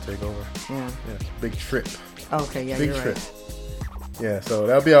hotel takeover. Yeah. Big trip. Oh, okay, yeah, big you're trip. Right. Yeah, so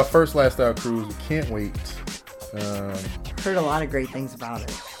that'll be our first lifestyle cruise. We can't wait. Heard a lot of great things about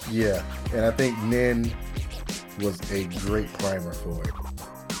it. Yeah, and I think NIN was a great primer for it.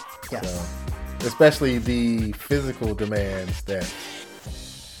 Yes. So, especially the physical demands that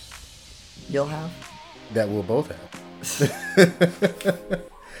you'll have. That we'll both have.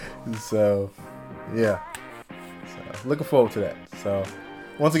 So, yeah. So, looking forward to that. So,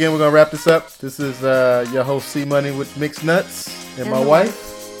 once again, we're going to wrap this up. This is your host, C Money with Mixed Nuts and my wife.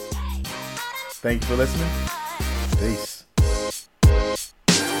 Thank you for listening. Peace.